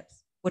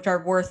relationships, which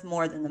are worth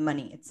more than the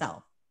money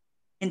itself.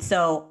 And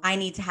so I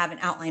need to have an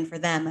outline for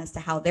them as to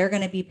how they're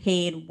going to be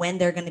paid, when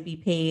they're going to be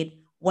paid,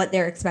 what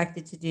they're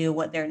expected to do,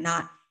 what they're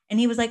not. And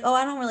he was like, oh,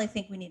 I don't really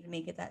think we need to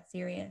make it that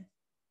serious.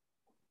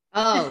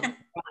 Oh.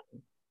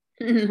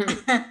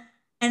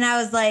 And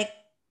I was like,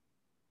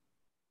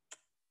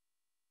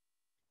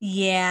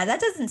 yeah,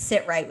 that doesn't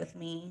sit right with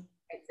me.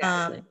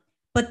 Exactly.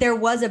 But there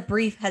was a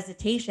brief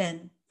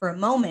hesitation for a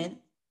moment.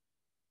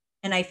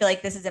 And I feel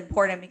like this is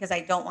important because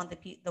I don't want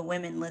the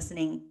women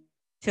listening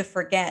to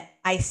forget.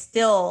 I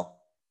still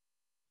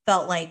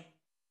felt like,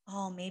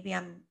 oh, maybe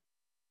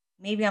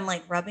I'm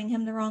like rubbing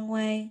him the wrong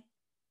way.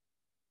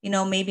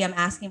 Maybe I'm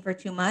asking for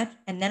too much.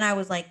 And then I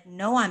was like,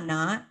 no, I'm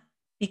not.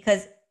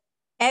 Because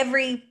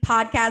every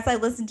podcast I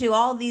listen to,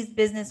 all these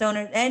business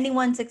owners,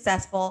 anyone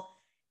successful,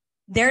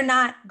 they're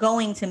not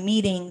going to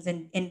meetings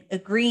and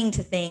agreeing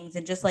to things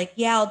and just like,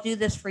 yeah, I'll do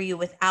this for you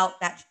without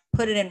that.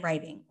 Put it in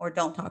writing or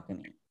don't talk to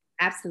me.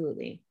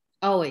 Absolutely.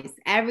 Always.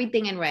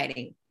 Everything in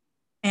writing.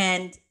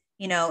 And,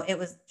 it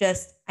was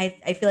just, I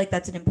feel like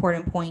that's an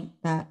important point,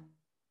 that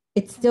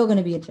it's still going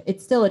to be,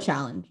 it's still a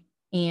challenge.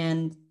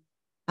 And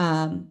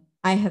I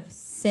have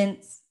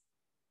since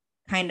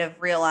kind of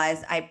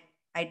realized I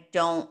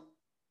don't,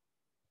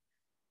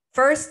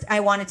 first I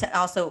wanted to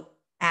also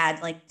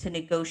add like to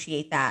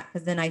negotiate that,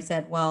 because then I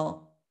said,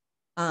 well,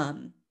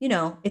 you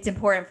know, it's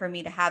important for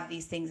me to have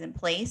these things in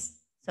place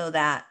so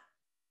that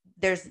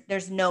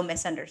there's no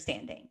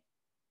misunderstanding.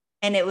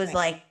 And it was Right.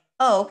 like,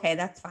 oh, okay,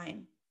 that's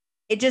fine.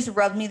 It just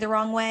rubbed me the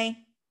wrong way.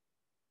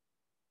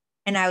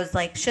 And I was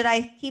like, should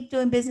I keep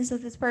doing business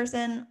with this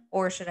person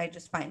or should I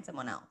just find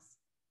someone else?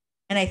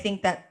 And I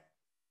think that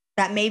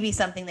that may be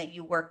something that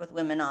you work with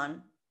women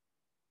on,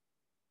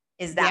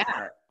 is that Yeah,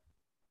 part.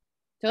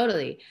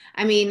 totally.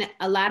 I mean,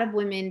 a lot of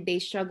women, they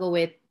struggle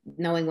with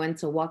knowing when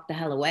to walk the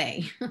hell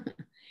away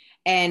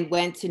and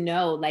when to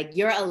know, like,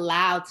 you're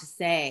allowed to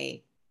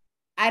say,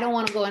 I don't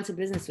want to go into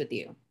business with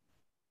you.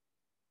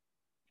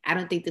 I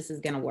don't think this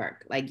is going to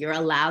work. Like, you're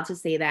allowed to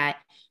say that.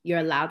 You're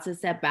allowed to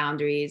set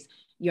boundaries.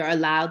 You're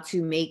allowed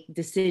to make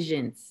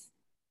decisions.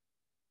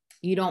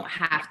 You don't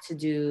have to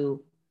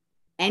do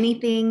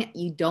anything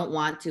you don't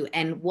want to.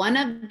 And one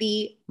of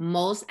the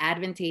most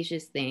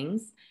advantageous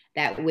things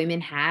that women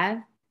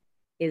have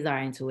is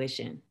our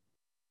intuition.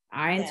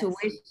 Our Yes.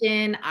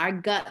 intuition, our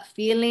gut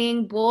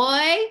feeling,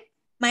 boy.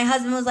 My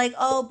husband was like,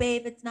 oh,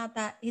 babe, it's not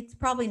that. It's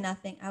probably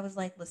nothing. I was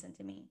like, listen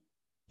to me.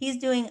 He's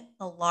doing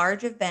a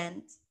large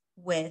event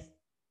with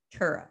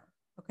Turo.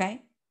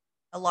 Okay.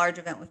 A large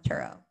event with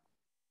Turo.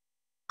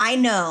 I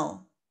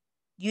know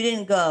you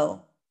didn't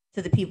go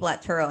to the people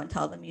at Turo and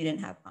tell them you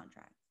didn't have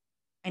contracts.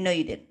 I know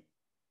you didn't.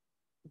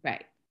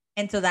 Right.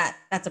 And so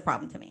that's a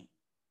problem to me.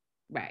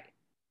 Right.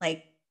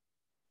 Like,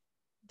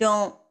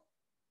 don't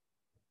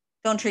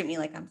treat me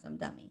like I'm some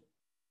dummy.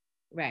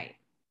 Right.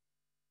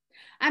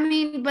 I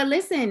mean, but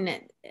listen,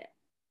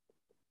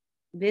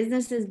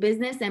 business is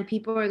business and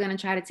people are going to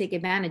try to take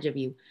advantage of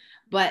you.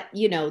 But,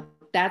 you know,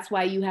 that's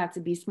why you have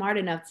to be smart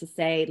enough to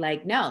say,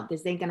 like, no,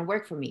 this ain't going to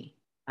work for me.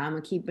 I'm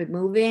going to keep it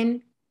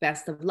moving.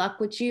 Best of luck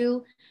with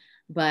you.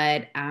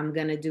 But I'm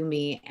going to do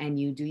me and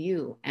you do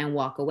you and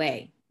walk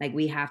away. Like,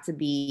 we have to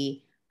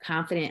be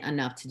confident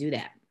enough to do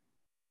that.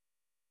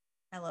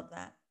 I love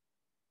that.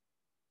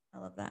 I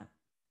love that.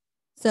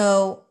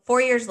 So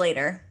 4 years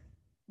later,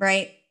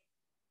 right?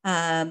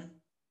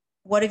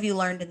 What have you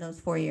learned in those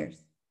 4 years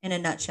in a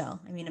nutshell?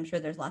 I mean, I'm sure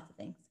there's lots of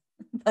things,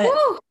 but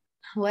Woo!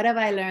 What have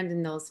I learned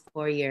in those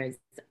 4 years?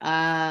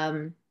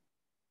 I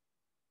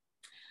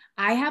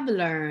have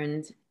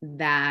learned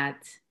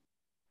that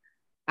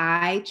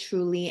I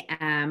truly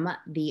am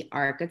the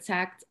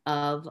architect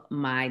of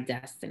my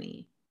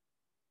destiny,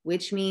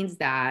 which means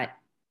that,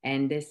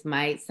 and this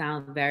might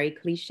sound very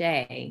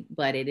cliche,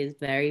 but it is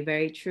very,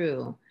 very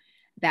true,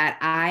 that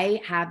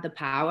I have the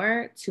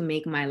power to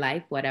make my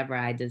life whatever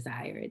I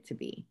desire it to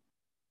be.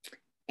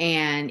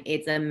 And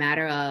it's a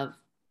matter of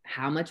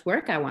how much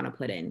work I want to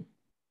put in.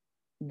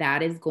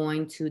 That is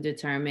going to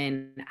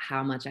determine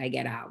how much I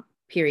get out,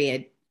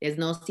 period. There's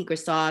no secret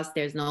sauce.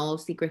 There's no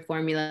secret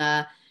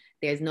formula.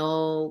 There's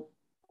no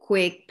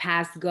quick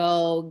pass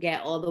go,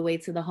 get all the way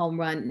to the home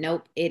run.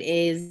 Nope. It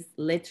is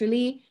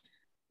literally,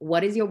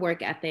 what is your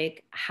work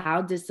ethic?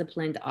 How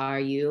disciplined are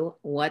you?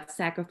 What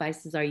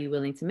sacrifices are you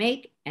willing to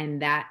make?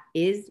 And that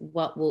is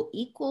what will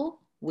equal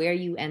where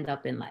you end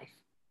up in life,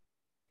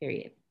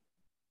 period.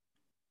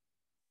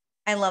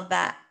 I love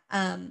that.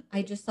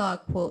 I just saw a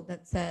quote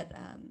that said,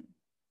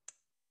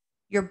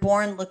 you're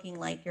born looking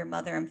like your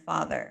mother and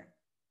father,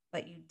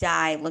 but you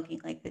die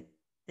looking like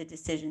the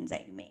decisions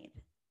that you made.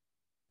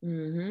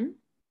 Mm-hmm.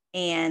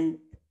 And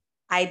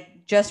I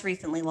just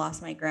recently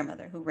lost my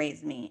grandmother who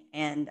raised me.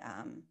 And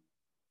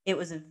it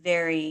was a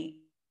very,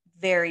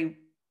 very,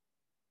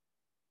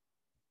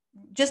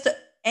 just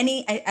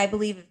I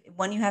believe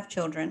when you have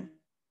children,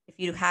 if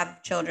you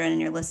have children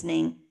and you're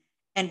listening,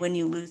 and when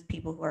you lose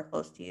people who are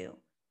close to you,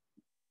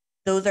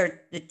 those are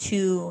the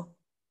two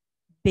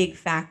big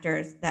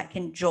factors that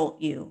can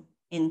jolt you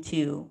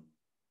into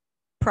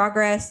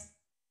progress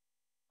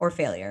or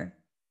failure.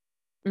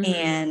 Mm-hmm.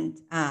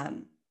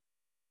 And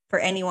for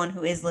anyone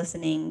who is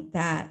listening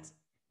that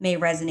may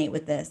resonate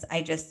with this,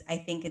 I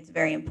think it's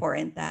very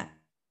important that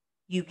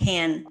you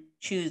can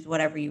choose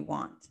whatever you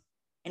want.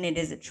 And it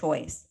is a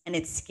choice. And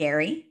it's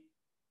scary.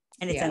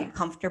 And it's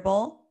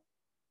uncomfortable.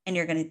 And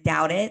you're going to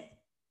doubt it.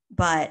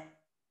 But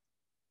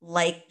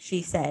like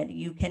she said,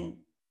 you can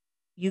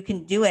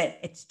do it.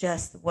 It's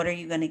just, what are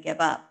you going to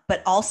give up?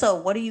 But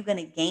also, what are you going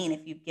to gain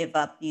if you give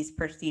up these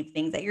perceived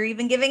things that you're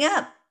even giving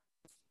up?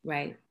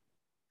 Right.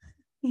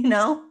 You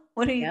know,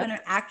 what are you going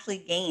to actually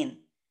gain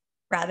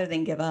rather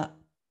than give up?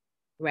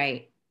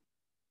 Right.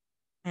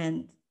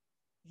 And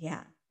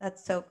yeah,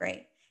 that's so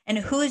great. And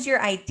who's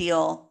your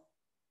ideal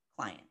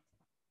client?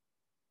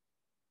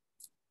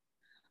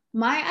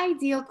 My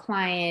ideal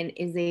client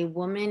is a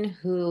woman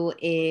who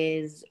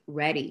is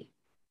ready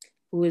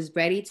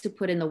to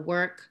put in the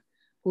work,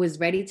 who is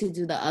ready to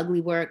do the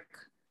ugly work,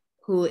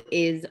 who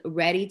is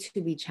ready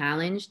to be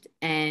challenged,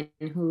 and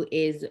who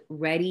is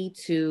ready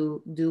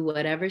to do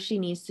whatever she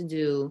needs to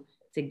do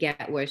to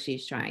get where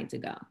she's trying to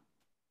go.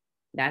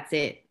 That's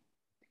it.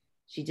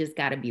 She just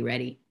got to be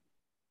ready.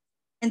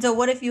 And so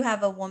what if you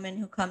have a woman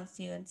who comes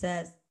to you and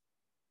says,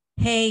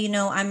 hey, you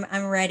know,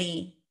 I'm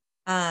ready,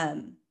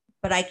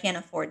 but I can't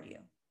afford you.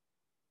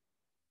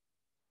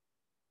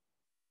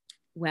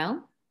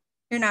 Well,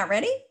 You're not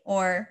ready,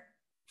 or?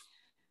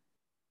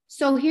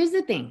 so here's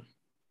the thing.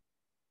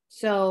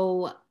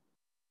 So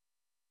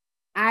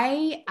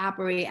I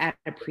operate at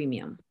a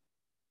premium,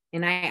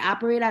 and I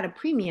operate at a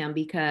premium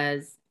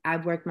because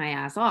I've worked my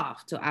ass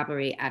off to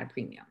operate at a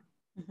premium.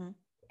 Mm-hmm.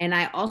 And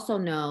I also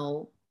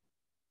know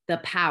the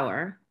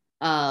power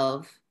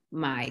of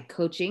my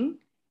coaching.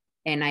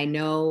 And I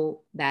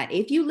know that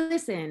if you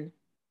listen,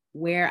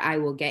 where I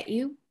will get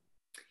you.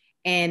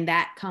 And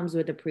that comes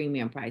with a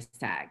premium price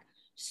tag.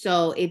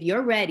 So if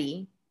you're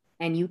ready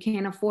and you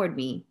can't afford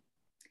me,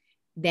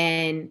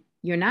 then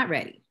you're not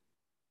ready,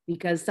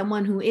 because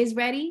someone who is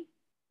ready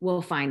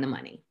will find the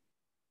money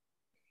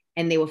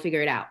and they will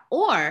figure it out.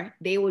 Or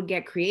they will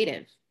get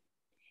creative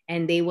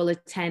and they will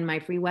attend my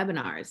free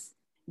webinars.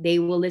 They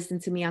will listen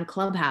to me on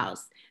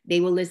Clubhouse. They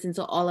will listen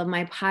to all of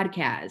my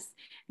podcasts.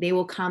 They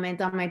will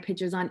comment on my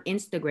pictures on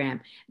Instagram.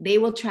 They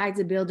will try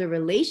to build a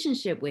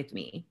relationship with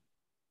me,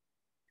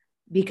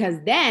 because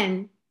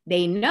then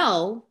they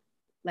know,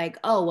 like,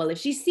 oh, well, if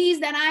she sees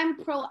that I'm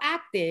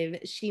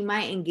proactive, she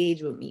might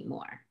engage with me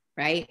more,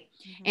 right?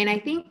 Mm-hmm. And I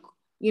think,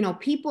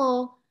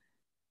 people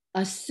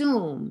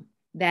assume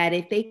that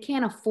if they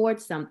can't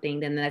afford something,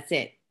 then that's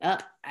it.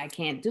 I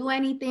can't do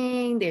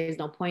anything. There's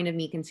no point of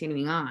me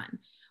continuing on.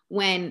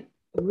 When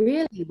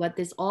really what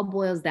this all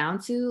boils down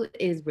to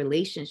is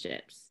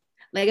relationships.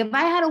 Like, if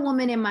I had a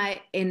woman in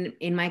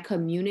my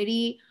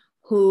community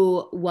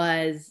who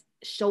was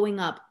showing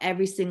up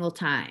every single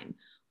time,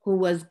 who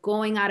was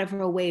going out of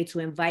her way to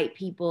invite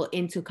people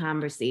into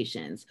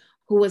conversations,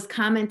 who was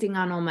commenting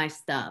on all my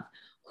stuff,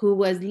 who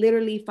was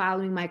literally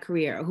following my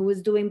career, who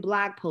was doing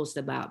blog posts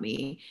about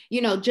me,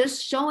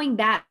 just showing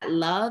that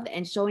love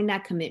and showing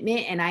that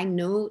commitment. And I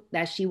know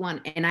that she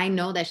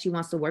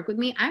wants to work with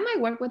me. I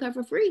might work with her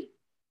for free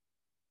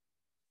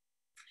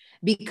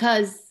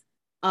because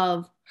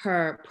of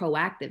her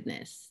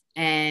proactiveness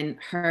and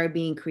her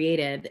being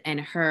creative and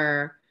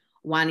her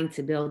wanting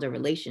to build a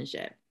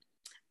relationship.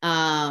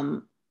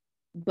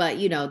 But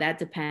that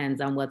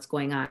depends on what's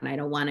going on. I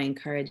don't want to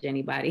encourage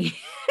anybody.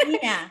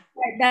 Yeah.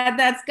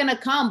 that's gonna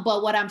come.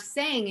 But what I'm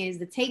saying is,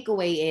 the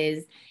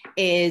takeaway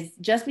is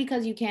just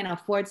because you can't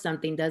afford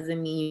something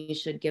doesn't mean you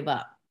should give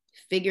up.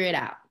 Figure it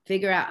out.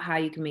 Figure out how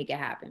you can make it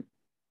happen.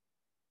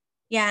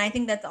 Yeah, and I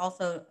think that's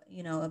also,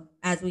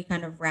 as we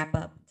kind of wrap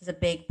up, there's a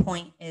big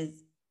point is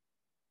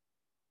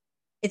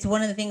it's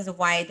one of the things of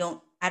why I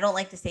don't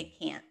like to say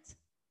can't.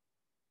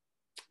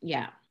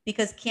 Yeah.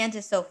 Because can't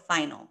is so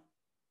final.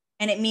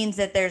 And it means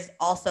that there's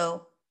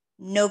also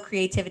no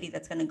creativity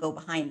that's going to go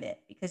behind it,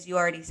 because you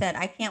already said,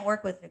 I can't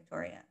work with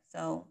Victoria.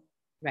 So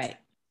right.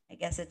 I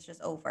guess it's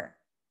just over.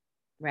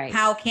 Right.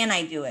 How can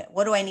I do it?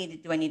 What do I need to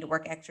do? I need to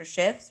work extra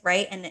shifts,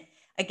 right? And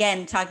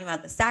again, talking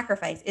about the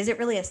sacrifice, is it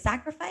really a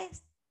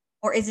sacrifice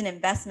or is it an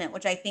investment?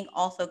 Which I think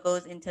also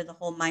goes into the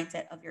whole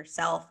mindset of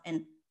yourself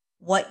and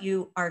what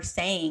you are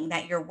saying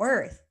that you're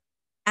worth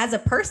as a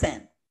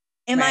person.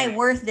 Am I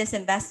worth this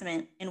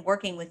investment in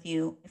working with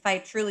you if I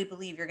truly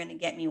believe you're going to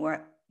get me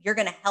where you're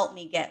going to help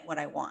me get what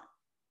I want?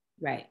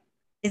 Right.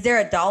 Is there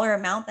a dollar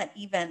amount that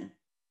even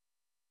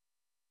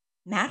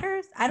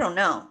matters? I don't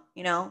know.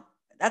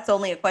 That's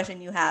only a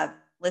question you have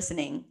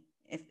listening.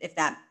 If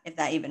that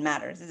even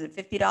matters. Is it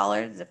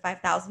 $50? Is it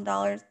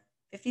 $5,000?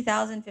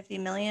 50,000, 50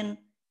 million?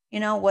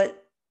 What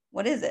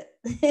is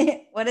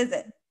it? What is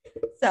it?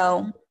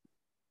 So,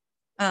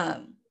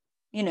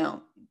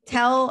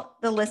 tell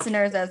the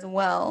listeners as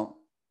well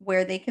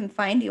where they can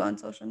find you on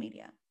social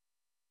media.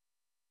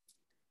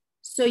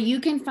 So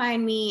you can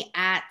find me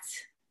at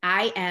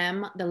I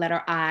am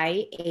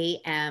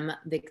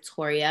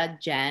Victoria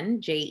Jen,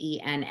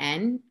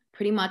 JENN,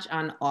 pretty much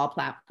on all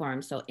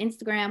platforms. So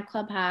Instagram,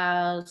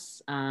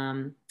 Clubhouse,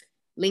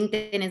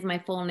 LinkedIn is my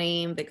full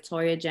name,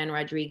 Victoria Jen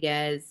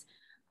Rodriguez.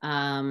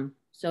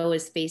 So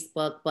is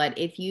Facebook. But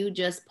if you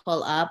just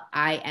pull up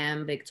I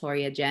am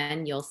Victoria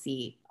Jen, you'll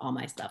see all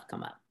my stuff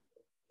come up.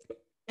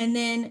 And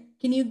then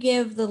can you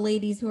give the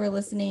ladies who are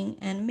listening,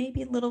 and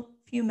maybe a little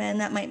few men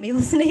that might be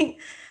listening,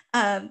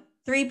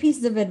 3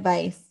 pieces of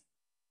advice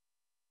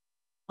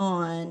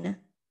on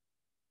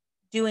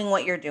doing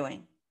what you're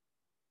doing?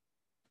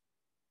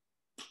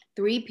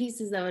 3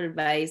 pieces of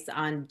advice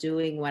on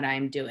doing what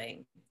I'm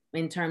doing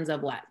in terms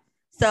of what?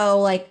 So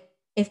like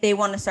if they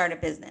want to start a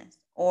business,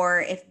 or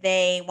if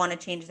they want to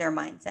change their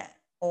mindset,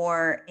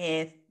 or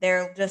if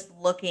they're just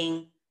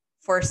looking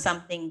for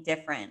something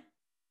different,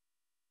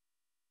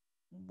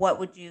 what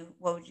would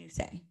you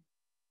say?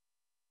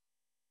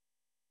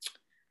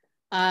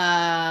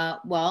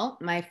 Well,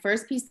 my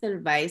first piece of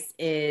advice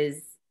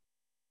is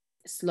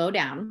slow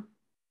down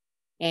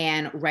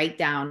and write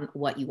down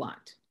what you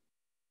want.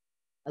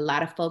 A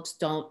lot of folks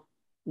don't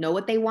know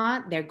what they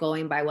want. They're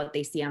going by what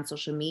they see on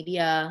social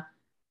media,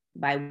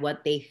 by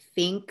what they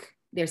think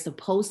they're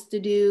supposed to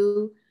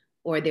do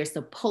or they're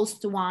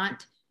supposed to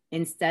want,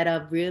 instead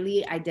of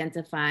really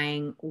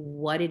identifying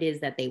what it is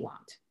that they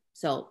want.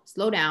 So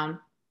slow down,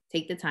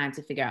 take the time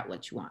to figure out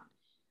what you want.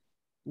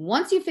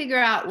 Once you figure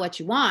out what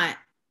you want,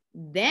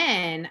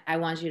 then I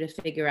want you to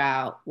figure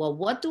out, well,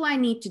 what do I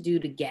need to do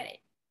to get it?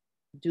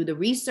 do the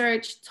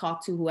research,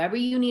 talk to whoever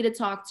you need to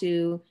talk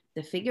to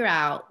figure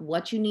out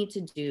what you need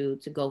to do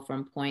to go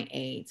from point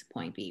A to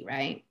point B,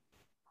 right?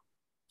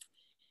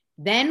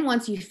 Then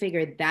once you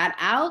figure that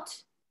out,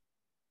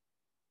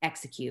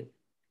 execute.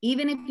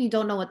 Even if you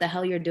don't know what the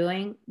hell you're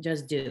doing,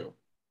 just do.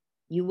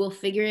 You will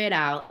figure it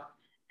out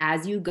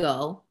as you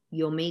go.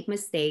 You'll make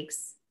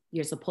mistakes.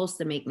 You're supposed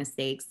to make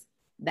mistakes.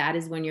 That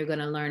is when you're going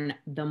to learn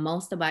the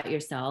most about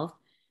yourself.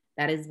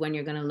 That is when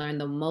you're going to learn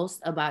the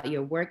most about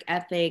your work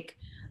ethic,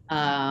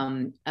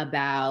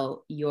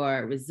 about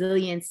your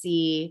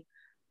resiliency,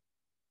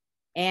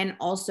 and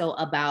also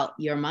about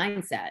your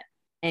mindset.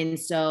 And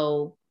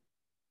so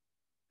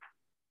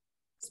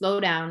slow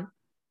down,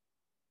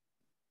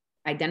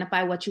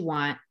 identify what you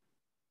want,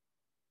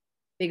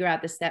 figure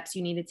out the steps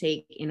you need to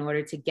take in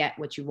order to get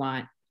what you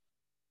want,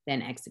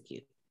 then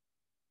execute.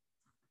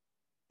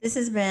 This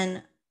has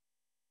been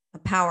a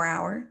power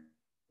hour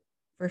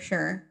for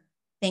sure.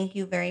 Thank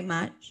you very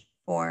much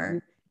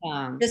for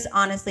just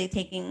honestly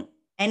taking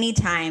any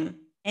time,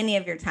 any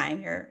of your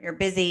time. You're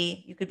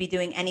busy. You could be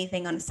doing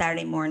anything on a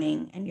Saturday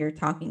morning, and you're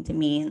talking to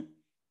me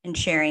and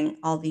sharing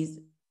all this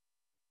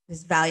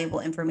valuable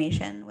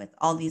information with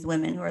all these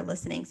women who are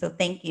listening. So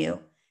thank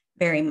you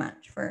very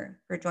much for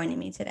joining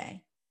me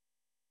today.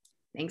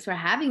 Thanks for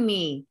having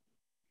me.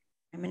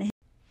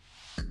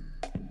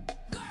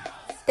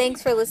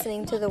 Thanks for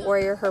listening to the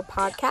Warrior Her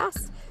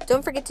podcast.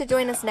 Don't forget to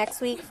join us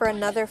next week for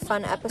another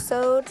fun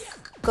episode.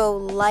 Go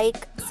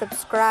like,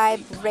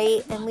 subscribe,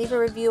 rate, and leave a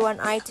review on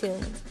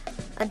iTunes.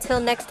 Until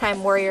next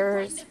time,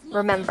 Warriors,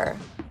 remember,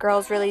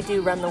 girls really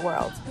do run the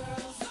world.